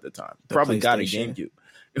console at the time. Probably got a GameCube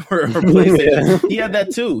or PlayStation. He had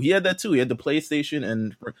that too. He had the PlayStation,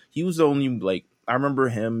 and he was the only like I remember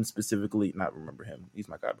him specifically. Not remember him. He's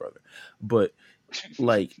my godbrother, but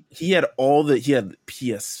like he had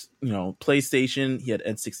PS, PlayStation. He had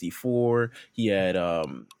N64. He had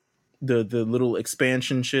the little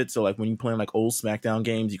expansion shit. So like when you play like old SmackDown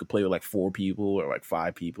games, you could play with like 4 people or like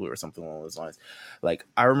 5 people or something along those lines. Like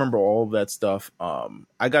I remember all of that stuff.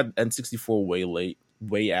 I got N64 way late,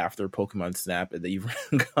 way after Pokemon Snap and they even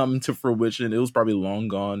come to fruition. It was probably long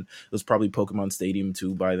gone. It was probably Pokemon Stadium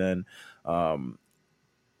 2 by then.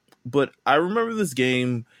 But I remember this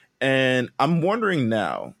game, and I'm wondering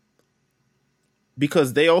now,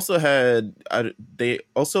 because they also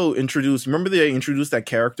introduced, remember they introduced that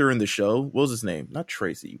character in the show? What was his name? Not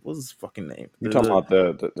Tracy. What was his fucking name? You're talking about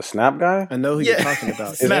the Snap guy? I know who you're talking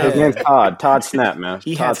about. His name's Todd. Todd Snap, man.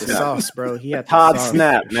 He had the sauce, bro. He had Todd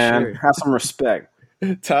Snap, man. Sure. Have some respect.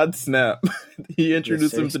 Todd Snap. He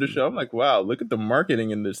introduced him to the show. I'm like, wow, look at the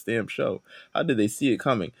marketing in this damn show. How did they see it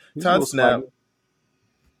coming? Todd Snap.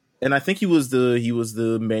 And I think he was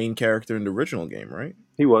the main character in the original game, right?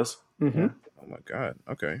 He was. Mm-hmm. Oh my god.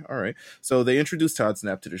 Okay. All right. So they introduced Todd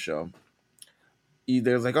Snap to the show.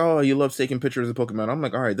 They're like, oh, you love taking pictures of Pokemon. I'm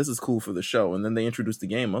like, all right, this is cool for the show. And then they introduced the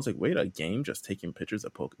game. I was like, wait, a game just taking pictures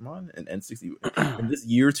of Pokemon and N60 in this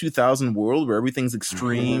year 2000 world where everything's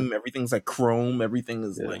extreme, everything's like chrome, everything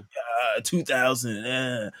is like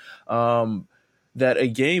 2000. That a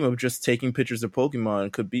game of just taking pictures of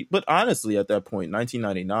Pokemon could be, but honestly, at that point,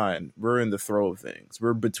 1999, we're in the throw of things.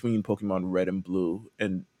 We're between Pokemon Red and Blue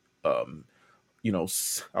and, I'm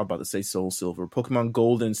about to say Soul Silver, Pokemon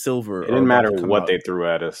Gold and Silver. It didn't matter what they threw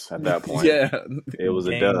at us at that point. Yeah, it was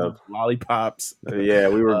a dub. Lollipops. Yeah,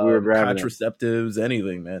 we were grabbing contraceptives,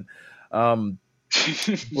 anything, man.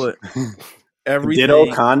 But everything. Ditto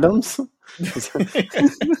condoms.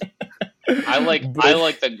 I like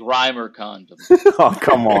the Grimer condom. Oh,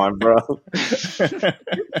 come on, bro.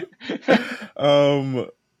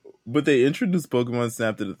 But they introduced Pokemon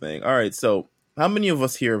Snap to the thing. All right, so how many of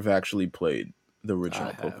us here have actually played the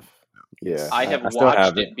original Pokemon? Yeah, I have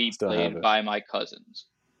watched it be played by my cousins.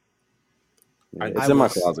 Yeah, it's in my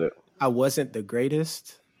closet. I wasn't the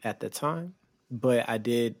greatest at the time, but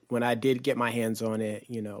when I did get my hands on it,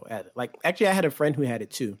 actually I had a friend who had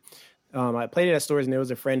it too. I played it at stores, and there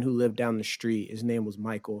was a friend who lived down the street. His name was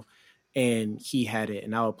Michael, and he had it,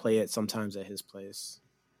 and I would play it sometimes at his place.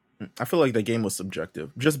 I feel like the game was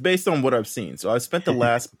subjective, just based on what I've seen. So I spent the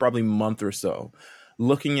last probably month or so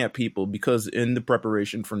looking at people, because in the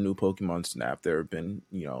preparation for new Pokemon Snap, there have been,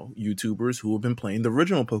 YouTubers who have been playing the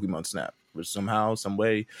original Pokemon Snap, which somehow, some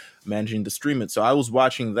way, managing to stream it. So I was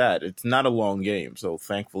watching that. It's not a long game, so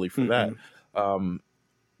thankfully for that.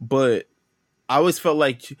 But I always felt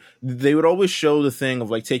like they would always show the thing of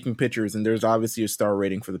like taking pictures, and there's obviously a star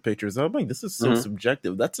rating for the pictures. I'm like, this is so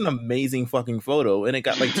subjective. That's an amazing fucking photo, and it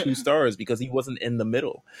got like 2 stars because he wasn't in the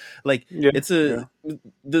middle. Like the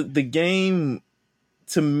game.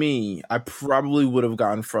 To me, I probably would have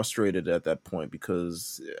gotten frustrated at that point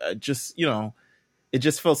because I just, it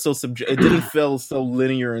just felt so it didn't feel so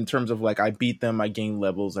linear in terms of like I beat them, I gained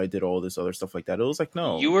levels, I did all this other stuff like that. It was like,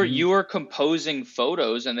 no, you were composing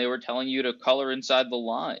photos and they were telling you to color inside the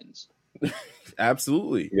lines.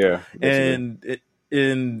 Absolutely, yeah. And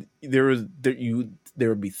there was the there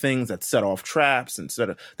would be things that set off traps instead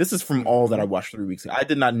of. This is from all that I watched 3 weeks ago. I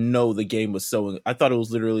did not know the game was so. I thought it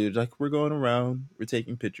was literally like we're going around, we're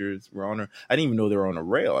taking pictures, we're on. I didn't even know they were on a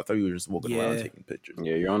rail. I thought you were just walking around taking pictures.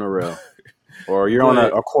 Yeah, you're on a rail, or you're on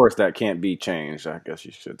a course that can't be changed. I guess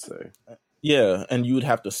you should say. Yeah, and you would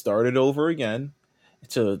have to start it over again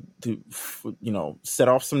to set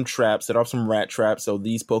off some traps, set off some rat traps. So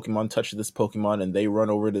these Pokemon touch this Pokemon and they run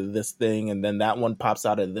over to this thing, and then that one pops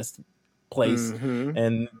out of this place,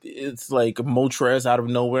 and it's like Moltres out of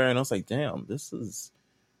nowhere. And I was like, damn, this is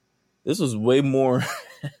way more.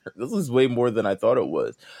 This is way more than I thought it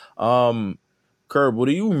was. Curb, what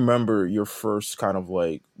do you remember your first kind of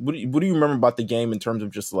like? What do you remember about the game in terms of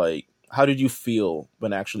just like how did you feel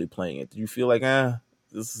when actually playing it? Did you feel like,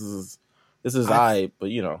 this is but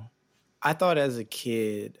I thought as a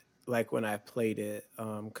kid, like when I played it,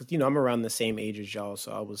 because I'm around the same age as y'all,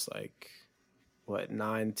 so I was like, what,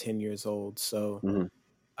 9, 10 years old. So we're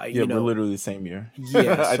literally the same year.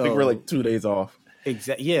 Yeah, I think we're like 2 days off.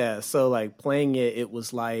 Exactly. Yeah. So like playing it, it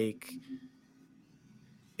was like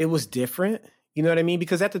it was different. You know what I mean?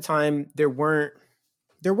 Because at the time there weren't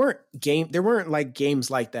like games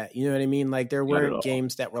like that. You know what I mean? Like there weren't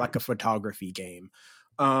games that were like a photography game.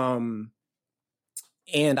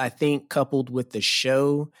 And I think coupled with the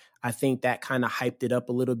show, I think that kind of hyped it up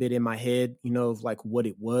a little bit in my head, of like what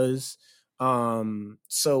it was.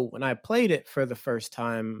 So when I played it for the first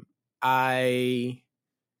time, I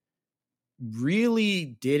really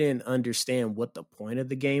didn't understand what the point of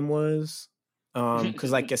the game was.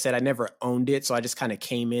 Because like I said, I never owned it. So I just kind of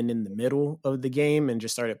came in the middle of the game and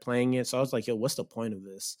just started playing it. So I was like, yo, what's the point of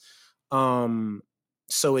this?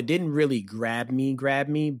 So it didn't really grab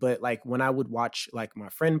me, but like when I would watch like my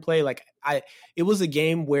friend play, like it was a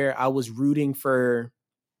game where I was rooting for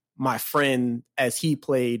my friend as he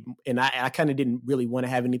played, and I kind of didn't really want to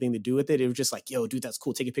have anything to do with it. It was just like, yo, dude, that's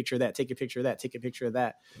cool. Take a picture of that. Take a picture of that. Take a picture of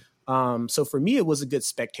that. So for me, it was a good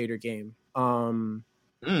spectator game. Now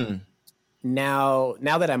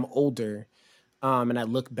that I'm older, and I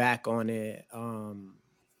look back on it, and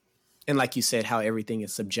like you said, how everything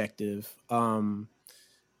is subjective.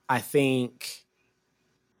 I think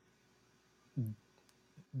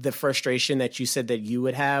the frustration that you said that you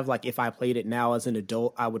would have, like if I played it now as an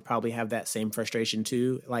adult, I would probably have that same frustration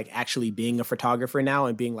too. Like actually being a photographer now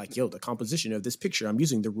and being like, yo, the composition of this picture, I'm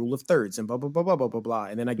using the rule of thirds and blah, blah, blah, blah, blah, blah, blah.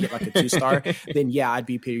 And then I get like a 2-star, then yeah, I'd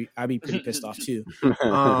be pretty pissed off too.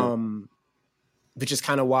 Which is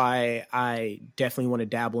kind of why I definitely want to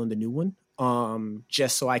dabble in the new one.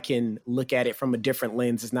 Just so I can look at it from a different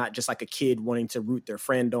lens. It's not just like a kid wanting to root their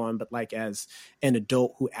friend on, but like as an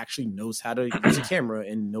adult who actually knows how to use a camera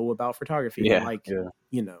and know about photography.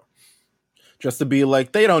 Just to be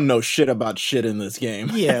like, they don't know shit about shit in this game.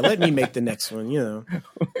 Yeah, let me make the next one,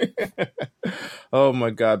 Oh my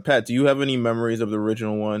God. Pat, do you have any memories of the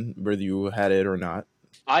original one, whether you had it or not?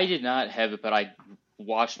 I did not have it, but I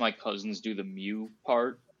watched my cousins do the Mew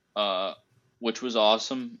part, which was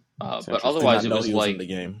awesome. But otherwise, it was like the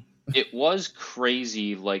game. It was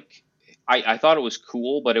crazy. Like I thought it was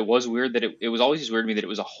cool, but it was weird that it was always just weird to me that it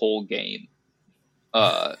was a whole game.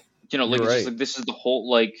 Like it's just like this is the whole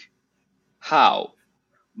like how.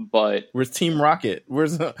 But where's Team Rocket?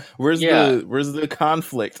 Where's the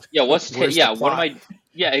conflict? Yeah, what am I?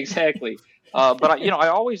 Yeah, exactly. But I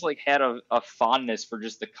always like had a fondness for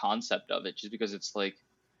just the concept of it, just because it's like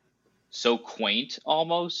so quaint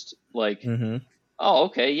almost. Like, oh,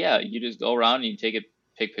 okay, yeah, you just go around and you take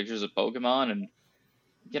pictures of Pokemon, and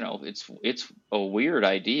it's a weird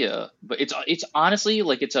idea, but it's honestly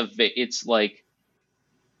like it's just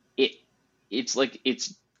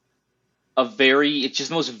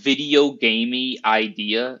the most video gamey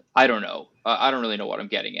idea. I don't know. I don't really know what I'm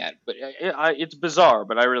getting at, but it's bizarre,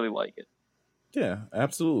 but I really like it. Yeah,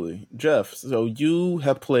 absolutely. Jeff, so you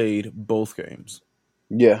have played both games.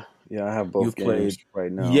 Yeah, I have both games right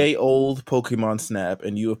now. Yay old Pokemon Snap,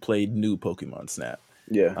 and you have played new Pokemon Snap.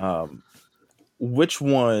 Yeah. Which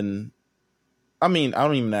one? I mean, I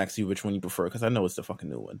don't even ask you which one you prefer, because I know it's the fucking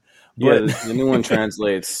new one. But the new one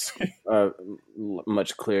translates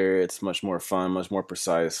much clearer. It's much more fun, much more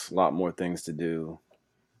precise, a lot more things to do.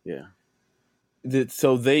 Yeah.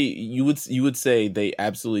 So you would say they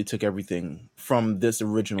absolutely took everything from this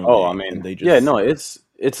original game. I mean, they just...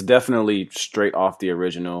 it's definitely straight off the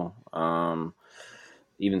original.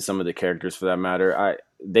 Even some of the characters, for that matter,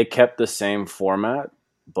 they kept the same format,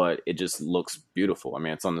 but it just looks beautiful. I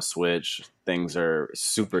mean, it's on the Switch. Things are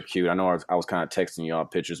super cute. I know I was kind of texting y'all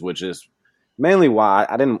pictures, which is mainly why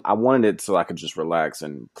I wanted it so I could just relax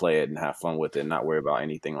and play it and have fun with it and not worry about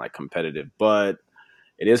anything like competitive. But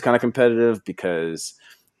it is kind of competitive because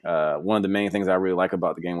One of the main things I really like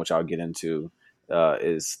about the game, which I'll get into,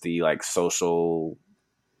 is the like social,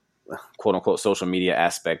 quote unquote, social media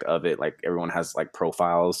aspect of it. Like everyone has like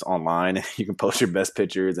profiles online. You can post your best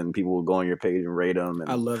pictures, and people will go on your page and rate them. And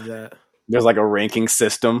I love that. there's like a ranking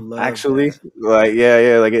system, Love actually. that. Like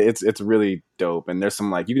yeah, like it's really dope. And there's some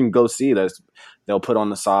like you can go see that they'll put on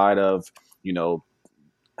the side of, you know,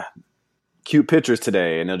 cute pictures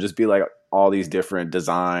today, and it'll just be like all these different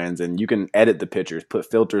designs, and you can edit the pictures, put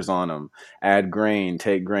filters on them, add grain,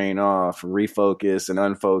 take grain off, refocus and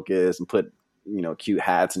unfocus, and put, you know, cute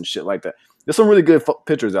hats and shit like that. There's some really good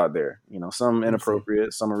pictures out there. You know, some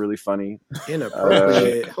inappropriate, some are really funny.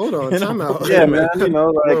 Inappropriate. Hold on, time out. Yeah, man. You know,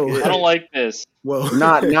 like I don't like this. Whoa.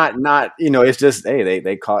 not. You know, it's just hey,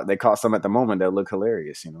 they caught some at the moment that look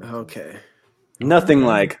hilarious. You know. Okay. Nothing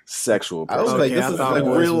like sexual. I was like, this is like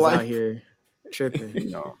real life here. Tripping.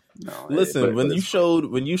 No. Listen, when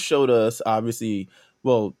you showed us, obviously,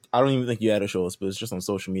 well, I don't even think you had to show us, but it's just on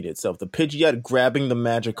social media itself. The Pidgeot grabbing the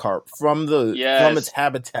Magikarp from its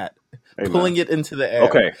habitat, pulling it into the air.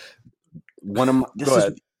 Okay,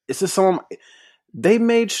 this is some. They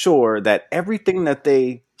made sure that everything that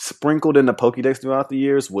they sprinkled in the Pokédex throughout the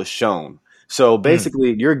years was shown. So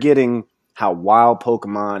basically, you're getting how wild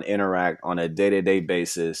Pokemon interact on a day-to-day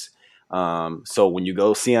basis. So when you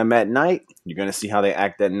go see them at night, you're going to see how they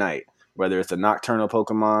act at night. Whether it's a nocturnal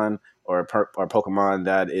Pokemon or a Pokemon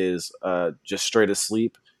that is just straight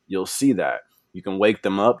asleep, you'll see that. You can wake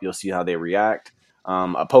them up. You'll see how they react.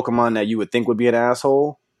 A Pokemon that you would think would be an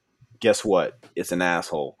asshole, guess what? It's an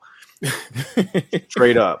asshole.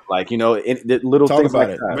 Straight up. Like, you know, little Talk things about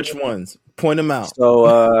like it. that. Which ones? Point them out.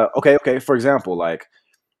 So, okay. For example, like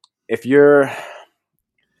if you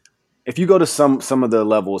go to some of the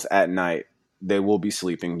levels at night, they will be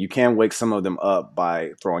sleeping. You can wake some of them up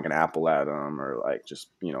by throwing an apple at them or like just,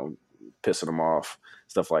 you know, pissing them off,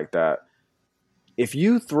 stuff like that. If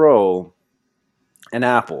you throw an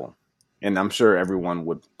apple, and I'm sure everyone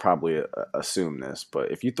would probably assume this,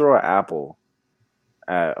 but if you throw an apple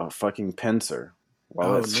at a fucking pincer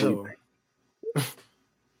while it's sleeping,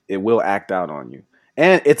 it will act out on you.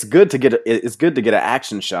 And it's good to get an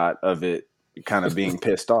action shot of it kind of being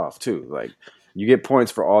pissed off too. Like you get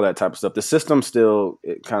points for all that type of stuff. The system still,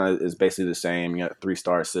 it kind of is basically the same. You got a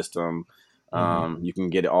 3-star system. You can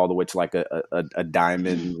get it all the way to like a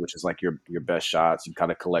diamond, which is like your best shots. You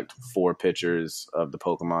kind of collect 4 pictures of the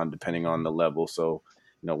Pokemon depending on the level. So,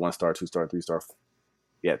 you know, 1-star, 2-star, 3-star.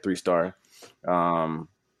 Yeah, 3-star.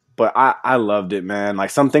 But I loved it, man.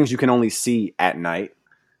 Like some things you can only see at night.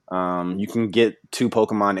 You can get 2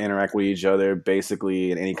 Pokemon interact with each other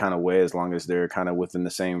basically in any kind of way as long as they're kind of within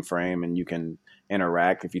the same frame and you can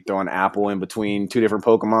interact. If you throw an apple in between 2 different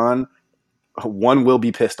Pokemon, one will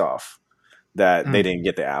be pissed off that they didn't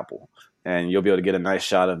get the apple, and you'll be able to get a nice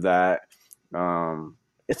shot of that.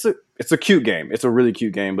 It's a cute game. It's a really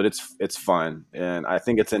cute game, but it's fun, and I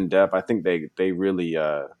think it's in depth. I think they really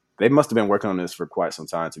they must have been working on this for quite some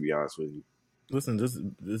time, to be honest with you. Listen, this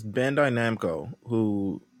Bandai Namco,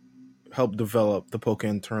 who helped develop the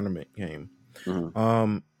Pokemon tournament game.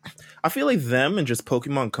 I feel like them and just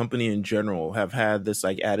Pokemon Company in general have had this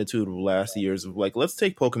like attitude of the last years of like, let's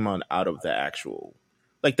take Pokemon out of the actual,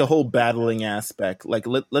 like the whole battling aspect. Like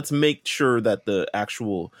let's make sure that the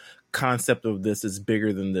actual concept of this is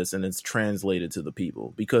bigger than this and it's translated to the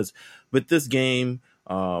people. Because with this game,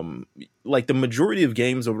 like the majority of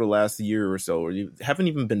games over the last year or so haven't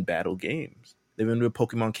even been battle games. They've been with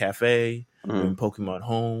Pokemon Cafe, Pokemon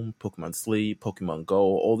Home, Pokemon Sleep, Pokemon Go,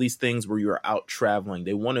 all these things where you're out traveling.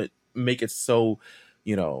 They want to make it so,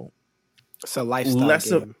 you know, it's a lifestyle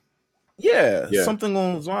game. Yeah, something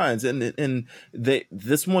along those lines. And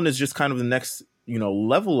this one is just kind of the next, you know,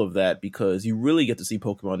 level of that, because you really get to see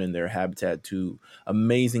Pokemon in their habitat do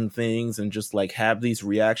amazing things and just like have these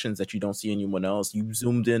reactions that you don't see anyone else. You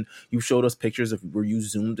zoomed in, you showed us pictures of where you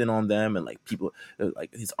zoomed in on them, and like people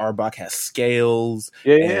like his Arbok has scales.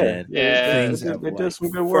 Yeah. Things They did some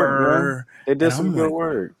good work, man. They did some good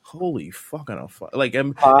work. Holy fucking like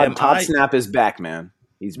Top Snap is back, man.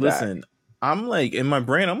 He's back. Listen, I'm like, in my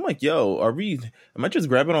brain, I'm like, yo, am I just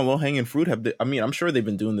grabbing on low-hanging fruit? I'm sure they've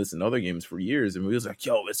been doing this in other games for years, and we was like,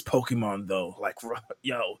 yo, it's Pokemon though. Like,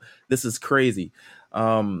 yo, this is crazy.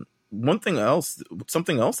 Something else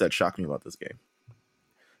that shocked me about this game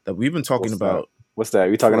that we've been talking about. What's that? Are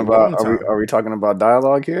we talking about? Are we talking about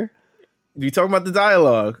dialogue here? We talking about the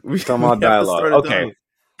dialogue. We talking about dialogue. Okay.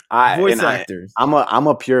 Voice actors. I'm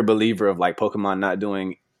a pure believer of like Pokemon not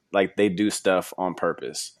doing, like they do stuff on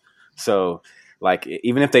purpose. So, like,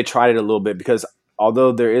 even if they tried it a little bit, because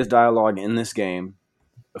although there is dialogue in this game,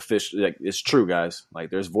 officially, like, it's true, guys. Like,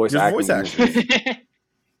 there's voice acting.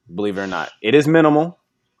 believe it or not. It is minimal.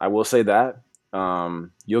 I will say that.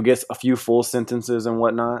 You'll get a few full sentences and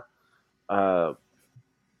whatnot. I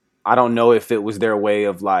don't know if it was their way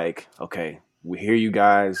of like, okay, we hear you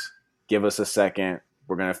guys. Give us a second.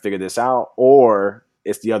 We're going to figure this out. Or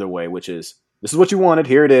it's the other way, which is, this is what you wanted.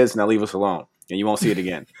 Here it is. Now leave us alone. And you won't see it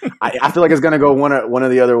again. I feel like it's going to go one or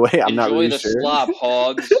the other way. I'm not really sure. Enjoy the slop,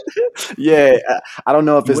 hogs. Yeah. I don't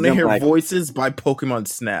know if you it's want to hear like, voices by Pokemon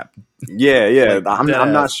Snap. Yeah. Like,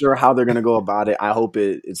 I'm not sure how they're going to go about it. I hope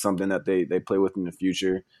it's something that they play with in the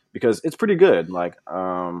future because it's pretty good. Like,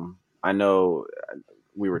 I know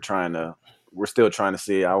we're still trying to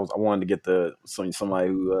see. I wanted to get somebody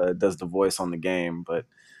who does the voice on the game, but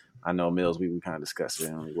I know Meelz, we kind of discussed it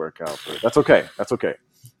and we work out, but that's okay.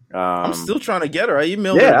 I'm still trying to get her. I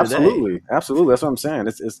emailed her today. Absolutely. That's what I'm saying.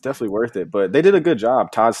 It's definitely worth it. But they did a good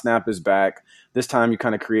job. Todd Snap is back. This time you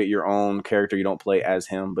kind of create your own character. You don't play as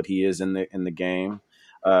him, but he is in the game.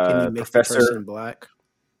 Can you make Professor, the person black?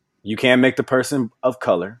 You can make the person of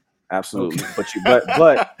color. Absolutely. Okay.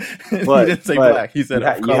 But he didn't say black. He said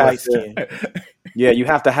of color. You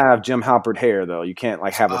have to have Jim Halpert hair though. You can't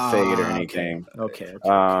like have a fade or anything. Okay.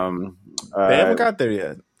 They haven't got there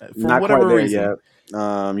yet. For not whatever quite there reason. yet.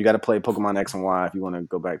 You got to play Pokemon X and Y if you want to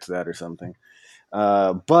go back to that or something.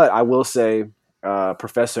 But I will say,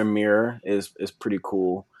 Professor Mirror is pretty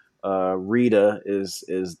cool. Rita is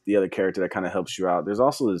the other character that kind of helps you out. There's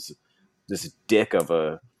also this dick of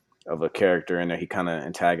a character in there. He kind of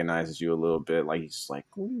antagonizes you a little bit. Like he's like,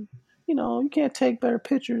 you can't take better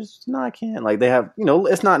pictures. No, I can't. Like they have,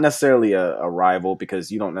 it's not necessarily a rival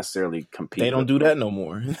because you don't necessarily compete. They don't do that no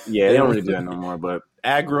more. Yeah, they don't really do that no more. But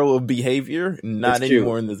aggro of behavior, not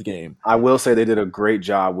anymore in this game. I will say they did a great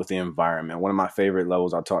job with the environment. One of my favorite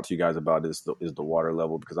levels I'll talk to you guys about is the water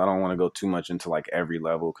level because I don't want to go too much into like every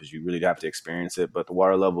level because you really have to experience it. But the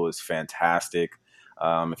water level is fantastic.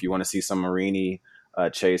 If you want to see some Marini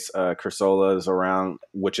chase Cursolas around,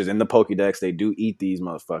 which is in the Pokédex, they do eat these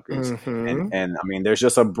motherfuckers. Mm-hmm. And I mean, there's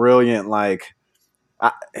just a brilliant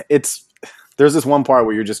there's this one part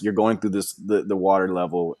where you're going through the water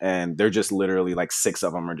level and they're just literally like 6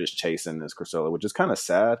 of them are just chasing this Cursola, which is kind of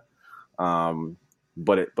sad.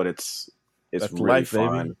 But it's that's really life,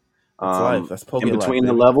 fun. Baby. That's life. That's Pokemon. In between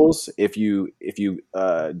the levels, if you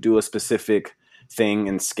do a specific thing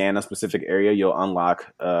and scan a specific area, you'll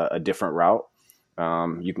unlock a different route.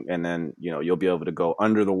 You can, and then you'll be able to go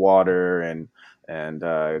under the water and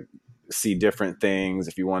see different things.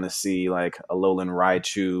 If you want to see like a lowland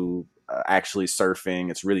Raichu actually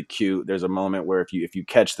surfing, it's really cute. There's a moment where if you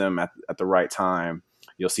catch them at the right time,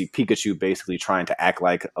 you'll see Pikachu basically trying to act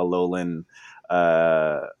like a lowland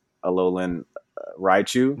Raichu.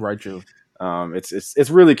 It's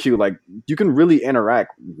really cute. Like you can really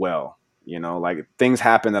interact well. Like things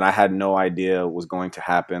happen that I had no idea was going to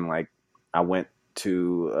happen. Like I went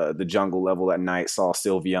to the jungle level at night, saw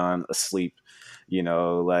Sylveon asleep,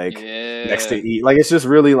 next to eat. Like it's just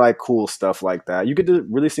really like cool stuff like that. You get to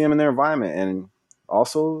really see them in their environment, and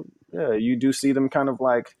also, you do see them kind of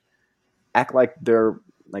like act like they're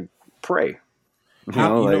like prey.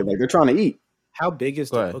 Like they're trying to eat. How big is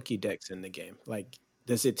the Pokédex in the game? Like,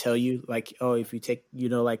 does it tell you like, oh, if you take,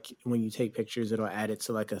 like when you take pictures, it'll add it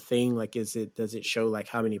to like a thing? Like, does it show like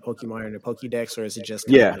how many Pokemon are in the Pokédex, or is it just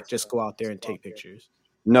just go out there and take pictures?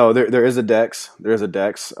 No, there is a dex.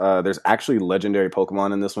 There's actually legendary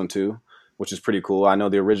Pokemon in this one too, which is pretty cool. I know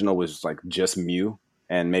the original was like just Mew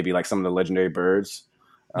and maybe like some of the legendary birds.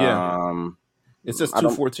 Yeah. It says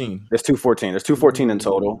 214. There's 214. There's 214 in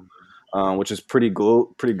total, which is pretty good.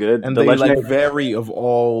 And they like vary of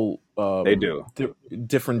all. They do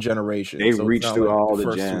different generations. They reach through like all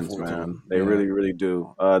the gens, man. They really, really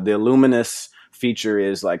do. The Illuminous feature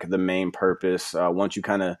is like the main purpose. Once you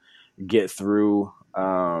kind of get through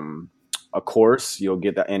a course, you'll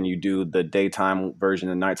get that, and you do the daytime version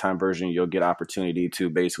and nighttime version. You'll get opportunity to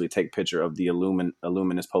basically take picture of the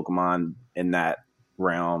Illuminous Pokemon in that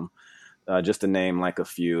realm. Just to name like a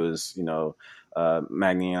few is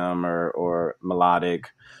Magnium or Melodic.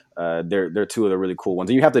 They're two of the really cool ones.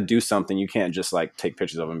 And you have to do something. You can't just like take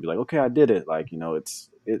pictures of them and be like, okay, I did it. Like,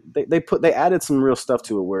 they added some real stuff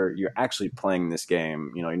to it where you're actually playing this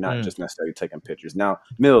game. You're not just necessarily taking pictures. Now,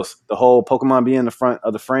 Meelz, the whole Pokemon being in the front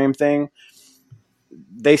of the frame thing,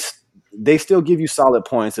 they still give you solid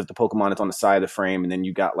points if the Pokemon is on the side of the frame and then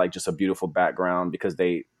you got like just a beautiful background, because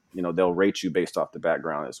they'll rate you based off the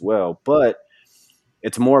background as well. But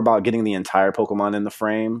it's more about getting the entire Pokemon in the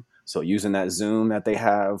frame. So using that zoom that they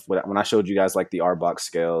have, when I showed you guys like the Arbok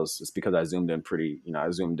scales, it's because I zoomed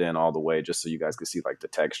in all the way just so you guys could see like the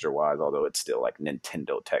texture wise, although it's still like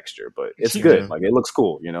Nintendo texture, but it's good. Like it looks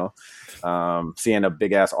cool, you know. Seeing a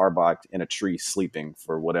big ass Arbok in a tree sleeping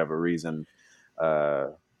for whatever reason.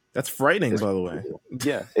 That's frightening, by the way. Cool.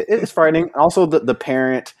 Yeah, it's frightening. Also, the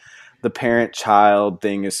parent child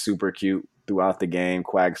thing is super cute throughout the game.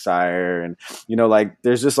 Quagsire, and you know, like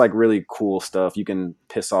there's just like really cool stuff. You can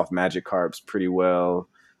piss off Magikarps pretty well.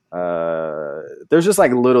 There's just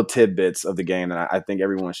like little tidbits of the game that I think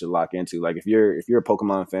everyone should lock into. Like if you're a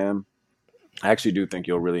Pokemon fan, I actually do think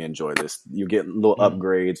you'll really enjoy this. You get little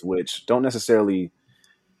upgrades, which don't necessarily.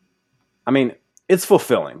 I mean, it's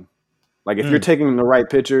fulfilling. Like if you're taking the right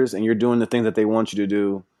pictures and you're doing the things that they want you to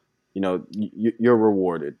do, you know, you're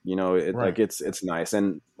rewarded. You know, like it's nice.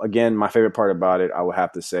 And again, my favorite part about it, I would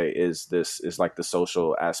have to say, is like the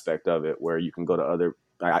social aspect of it, where you can go to other.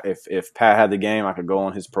 If Pat had the game, I could go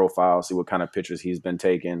on his profile, see what kind of pictures he's been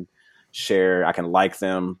taking, share. I can like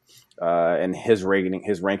them, and his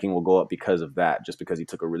ranking will go up because of that, just because he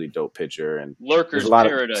took a really dope picture. And Lurker's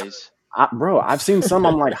Paradise. Bro, I've seen some.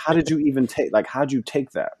 I'm like, how'd you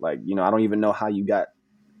take that? Like, you know, I don't even know how you got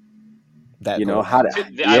that. You know, how to.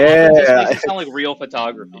 It makes it sound like real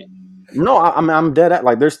photography. No, I'm dead at,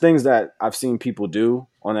 like, there's things that I've seen people do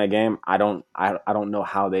on that game. I don't know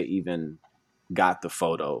how they even got the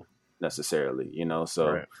photo necessarily, you know.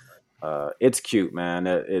 So it's cute, man.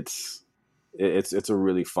 It's a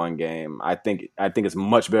really fun game. I think it's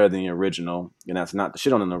much better than the original, and that's not the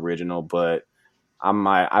shit on an original, but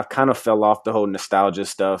I've kind of fell off the whole nostalgia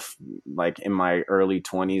stuff, like in my early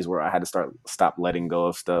 20s, where I had to stop letting go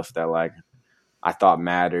of stuff that like I thought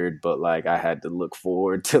mattered, but like I had to look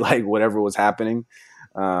forward to like whatever was happening.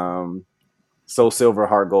 Soul Silver,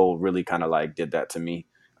 Heart Gold really kind of like did that to me,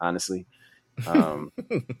 honestly.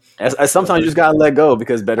 As sometimes you just gotta let go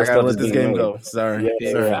because better stuff is this game go. Sorry.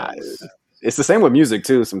 Yeah. It's the same with music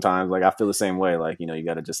too. Sometimes like I feel the same way. Like, you know, you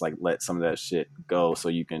got to just like let some of that shit go so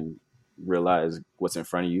you can realize what's in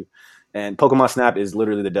front of you. And Pokemon Snap is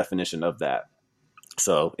literally the definition of that.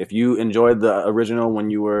 So if you enjoyed the original when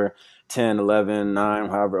you were 10, 11, 9,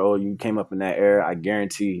 however old you came up in that era, I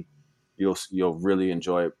guarantee you'll really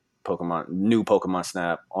enjoy new Pokemon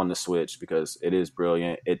Snap on the Switch, because it is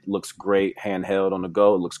brilliant. It looks great handheld on the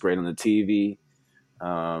go. It looks great on the TV.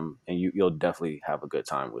 And you'll definitely have a good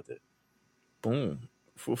time with it. Boom.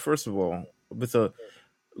 Well, first of all,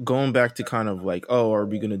 going back to kind of like, oh, are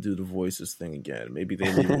we going to do the voices thing again? Maybe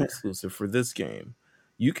they leave it exclusive for this game.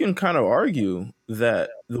 You can kind of argue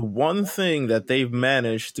that the one thing that they've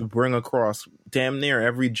managed to bring across damn near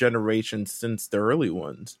every generation since the early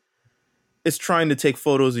ones is trying to take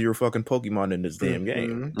photos of your fucking Pokemon in this damn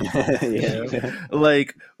game.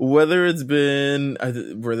 Like whether it's been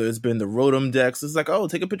the Rotom Dex, it's like, oh,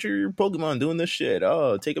 take a picture of your Pokemon doing this shit.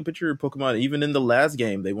 Oh, take a picture of your Pokemon. Even in the last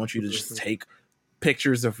game, they want you to just take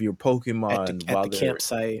pictures of your Pokemon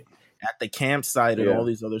at the campsite and all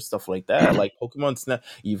these other stuff like that. Like Pokemon Snap,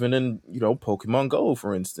 even in, you know, Pokemon Go,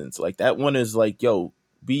 for instance, like that one is like, yo,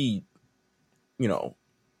 we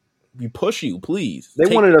push you, please.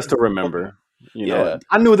 They wanted us to remember. You know,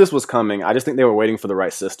 I knew this was coming. I just think they were waiting for the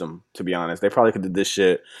right system, to be honest. They probably could have did this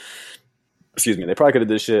shit. Excuse me. They probably could have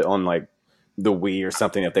did this shit on like the Wii or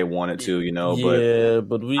something if they wanted to, you know.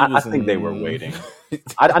 But I think they were waiting.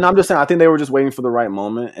 I'm just saying, I think they were just waiting for the right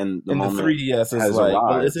moment, and the moment 3DS is like,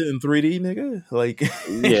 well, is it in 3D, nigga? Like,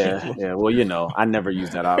 yeah. Well, you know, I never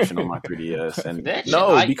used that option on my 3DS, and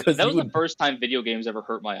because that was the first time video games ever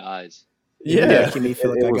hurt my eyes. Yeah, making me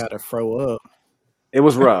feel like I gotta throw up. It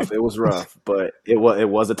was rough, but it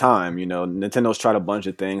was a time, you know. Nintendo's tried a bunch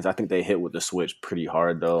of things. I think they hit with the Switch pretty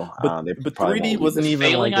hard, though. But 3D wasn't even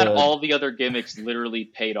failing like on all the other gimmicks. Literally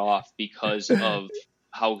paid off because of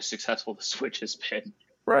how successful the Switch has been.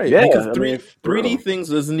 Right, yeah. Because 3D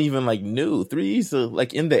things isn't even like new. 3D's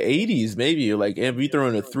like in the 80s, maybe. Like, if we throw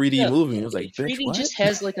in a 3D movie, it was like, 3D just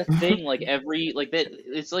has like a thing, like every like that.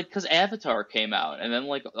 It's like because Avatar came out, and then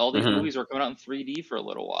like all these movies were coming out in 3D for a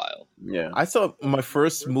little while. Yeah, I saw my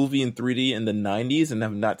first movie in 3D in the 90s, and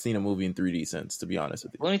have not seen a movie in 3D since. To be honest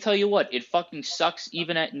with you, let me tell you what, it fucking sucks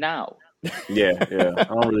even at now. Yeah. I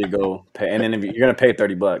don't really go pay, and then you're gonna pay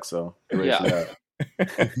 $30, so yeah. I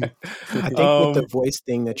think with the voice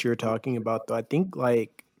thing that you're talking about, though, I think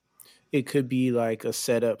like it could be like a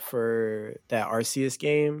setup for that Arceus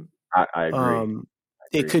game. I agree.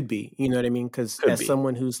 It could be, you know what I mean? Because as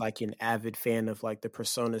someone who's like an avid fan of like the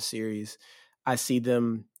Persona series, I see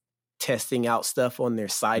them testing out stuff on their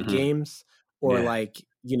side games, or like,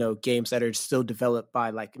 you know, games that are still developed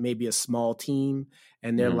by like maybe a small team,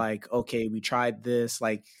 and they're like, okay, we tried this,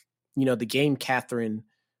 like the game Catherine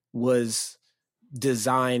was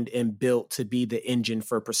designed and built to be the engine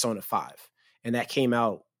for Persona 5. And that came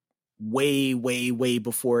out way, way, way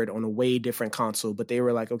before it on a way different console. But they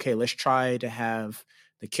were like, okay, let's try to have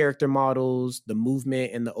the character models, the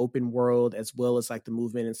movement in the open world, as well as like the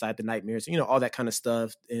movement inside the nightmares, all that kind of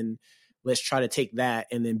stuff. And let's try to take that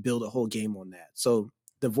and then build a whole game on that. So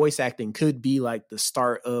the voice acting could be like the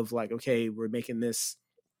start of like, okay, we're making this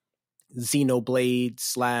Xenoblade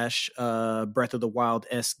 / Breath of the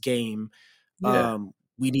Wild-esque game. Yeah.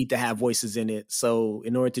 We need to have voices in it. So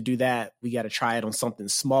in order to do that, we got to try it on something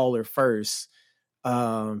smaller first,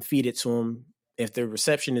 feed it to them. If the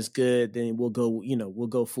reception is good, then we'll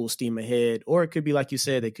go full steam ahead. Or it could be like you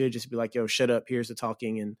said, they could just be like, yo, shut up, here's the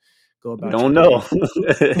talking, and go about it. Don't know.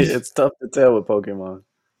 It's tough to tell with Pokemon.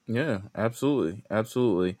 Yeah, absolutely.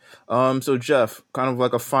 So Jeff, kind of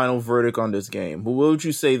like a final verdict on this game. What would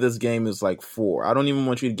you say this game is like for? I don't even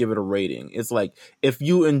want you to give it a rating. It's like, if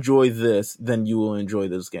you enjoy this, then you will enjoy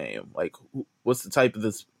this game. Like, what's the type of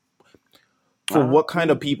this? For what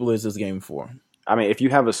kind of people is this game for? I mean, if you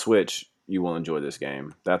have a Switch, you will enjoy this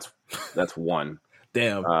game. That's one.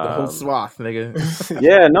 Damn, the whole swath, nigga.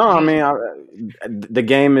 Yeah, no, I mean, the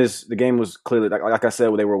game was clearly like I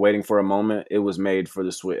said, they were waiting for a moment. It was made for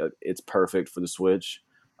the Switch. It's perfect for the Switch.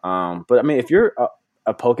 But I mean, if you're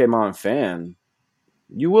a Pokemon fan,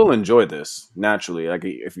 you will enjoy this naturally. Like,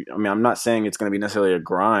 I'm not saying it's going to be necessarily a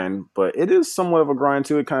grind, but it is somewhat of a grind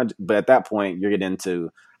to it. But at that point, you're getting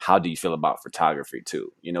into how do you feel about photography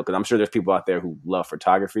too? Because I'm sure there's people out there who love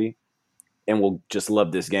photography and will just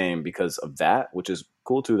love this game because of that, which is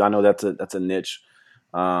cool too. I know that's a niche.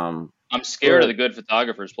 I'm scared of the good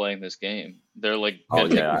photographers playing this game. They're like, the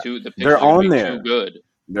pictures they're on there. Too good.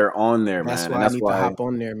 They're on there, man. That's why I need to hop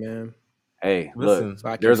on there, man. Hey, look,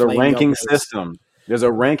 there's a ranking system. There's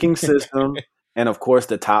a ranking system, and of course,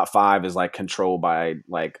 the top 5 is like controlled by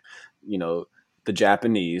the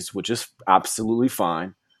Japanese, which is absolutely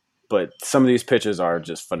fine. But some of these pictures are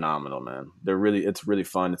just phenomenal, man. It's really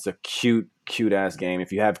fun. It's a cute ass game.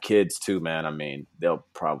 If you have kids too, man, I mean, they'll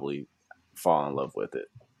probably fall in love with it.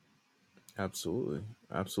 Absolutely.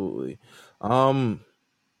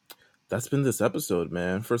 That's been this episode,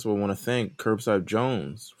 man. First of all, I want to thank Curbside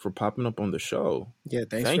Jones for popping up on the show. Yeah,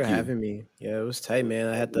 thanks for having me. Yeah, it was tight, man.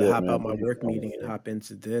 I had to hop out my work meeting and hop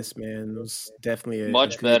into this, man. It was definitely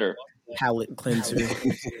much better palate cleanser.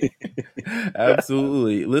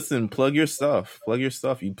 Absolutely. Listen, plug your stuff. You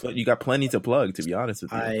got plenty to plug, to be honest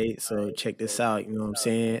with you. All right, so check this out. You know what I'm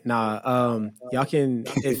saying? Y'all can,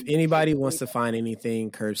 if anybody wants to find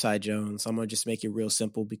anything Curbside Jones, I'm gonna just make it real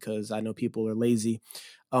simple because I know people are lazy.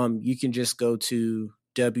 You can just go to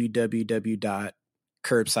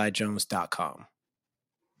www.curbsidejones.com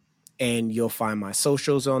and you'll find my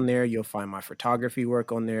socials on there. You'll find my photography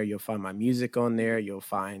work on there. You'll find my music on there. You'll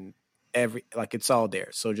find it's all there.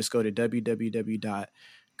 So just go to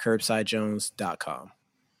www.curbsidejones.com.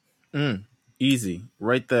 Easy,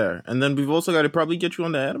 right there. And then we've also got to probably get you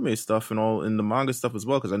on the anime stuff and all in the manga stuff as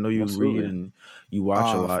well, because I know you read and you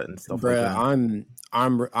watch a lot and stuff like that.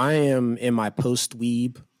 I am in my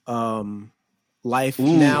post-weeb life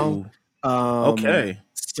now. Okay,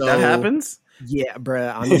 so that happens. Yeah,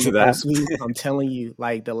 bruh. I'm into that. I'm telling you,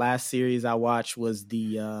 like the last series I watched was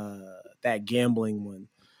that gambling one.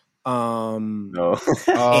 And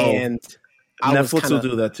Netflix will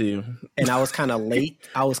do that to you. And I was kind of late.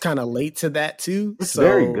 To that too. It's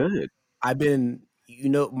very good. I've been,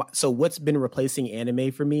 so what's been replacing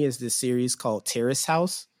anime for me is this series called Terrace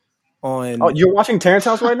House. You're watching Terrace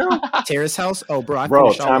House right now? Terrace House? Oh, bro,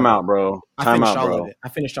 time out, bro. I finished all of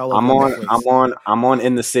it. I'm on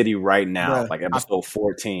In the City right now, like episode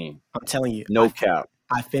 14. I'm telling you. No cap.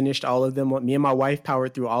 I finished all of them. Me and my wife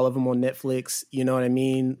powered through all of them on Netflix. You know what I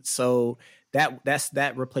mean? So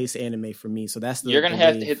that replaced anime for me. So that's you're gonna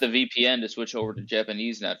have to hit the VPN to switch over to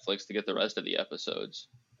Japanese Netflix to get the rest of the episodes.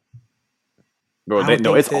 Bro,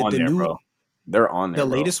 it's on there, bro. They're on there.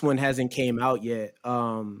 The latest one hasn't came out yet.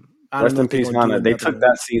 Rest in peace, Hana. They took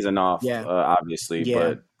that season off, obviously.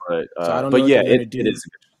 Yeah. But so I don't know it is.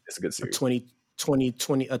 It's a good series.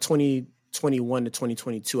 2021 to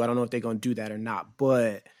 2022. I don't know if they're gonna do that or not,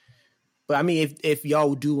 but I mean, if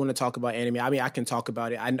y'all do want to talk about anime, I mean, I can talk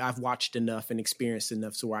about it. I've watched enough and experienced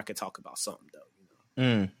enough to where I could talk about something,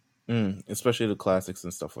 though. Especially the classics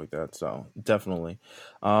and stuff like that. So definitely.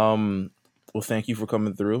 Well, thank you for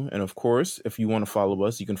coming through. And of course, if you want to follow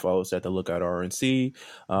us, you can follow us at the Lookout RNC.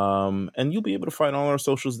 And you'll be able to find all our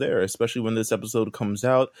socials there, especially when this episode comes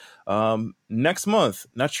out next month.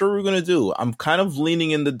 Not sure what we're going to do. I'm kind of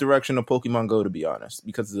leaning in the direction of Pokemon Go, to be honest,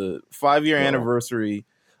 because the 5-year anniversary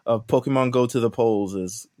of Pokemon Go to the polls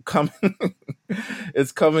is coming.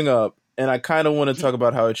 It's coming up, and I kind of want to talk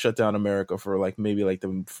about how it shut down America for like maybe like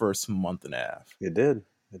the first month and a half. It did.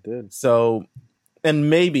 So, and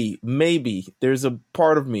maybe there's a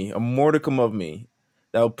part of me, a modicum of me,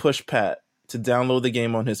 that will push Pat to download the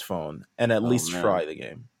game on his phone and at least try the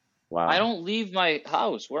game. Wow. I don't leave my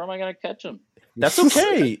house. Where am I going to catch him? That's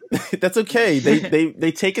okay. That's okay.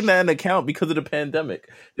 They taken that into account because of the pandemic.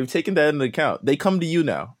 They've taken that into account. They come to you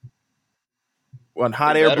now on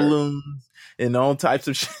hot air balloons and all types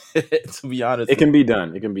of shit. To be honest, it can be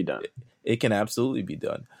done. It can absolutely be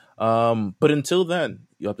done. But until then,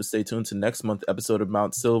 you have to stay tuned to next month's episode of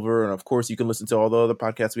Mount Silver, and of course, you can listen to all the other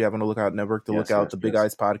podcasts we have on the Lookout Network. The Big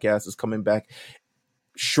Eyes podcast is coming back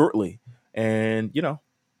shortly, and you know.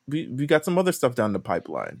 We got some other stuff down the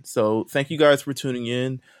pipeline. So thank you guys for tuning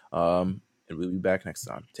in. And we'll be back next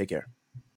time. Take care.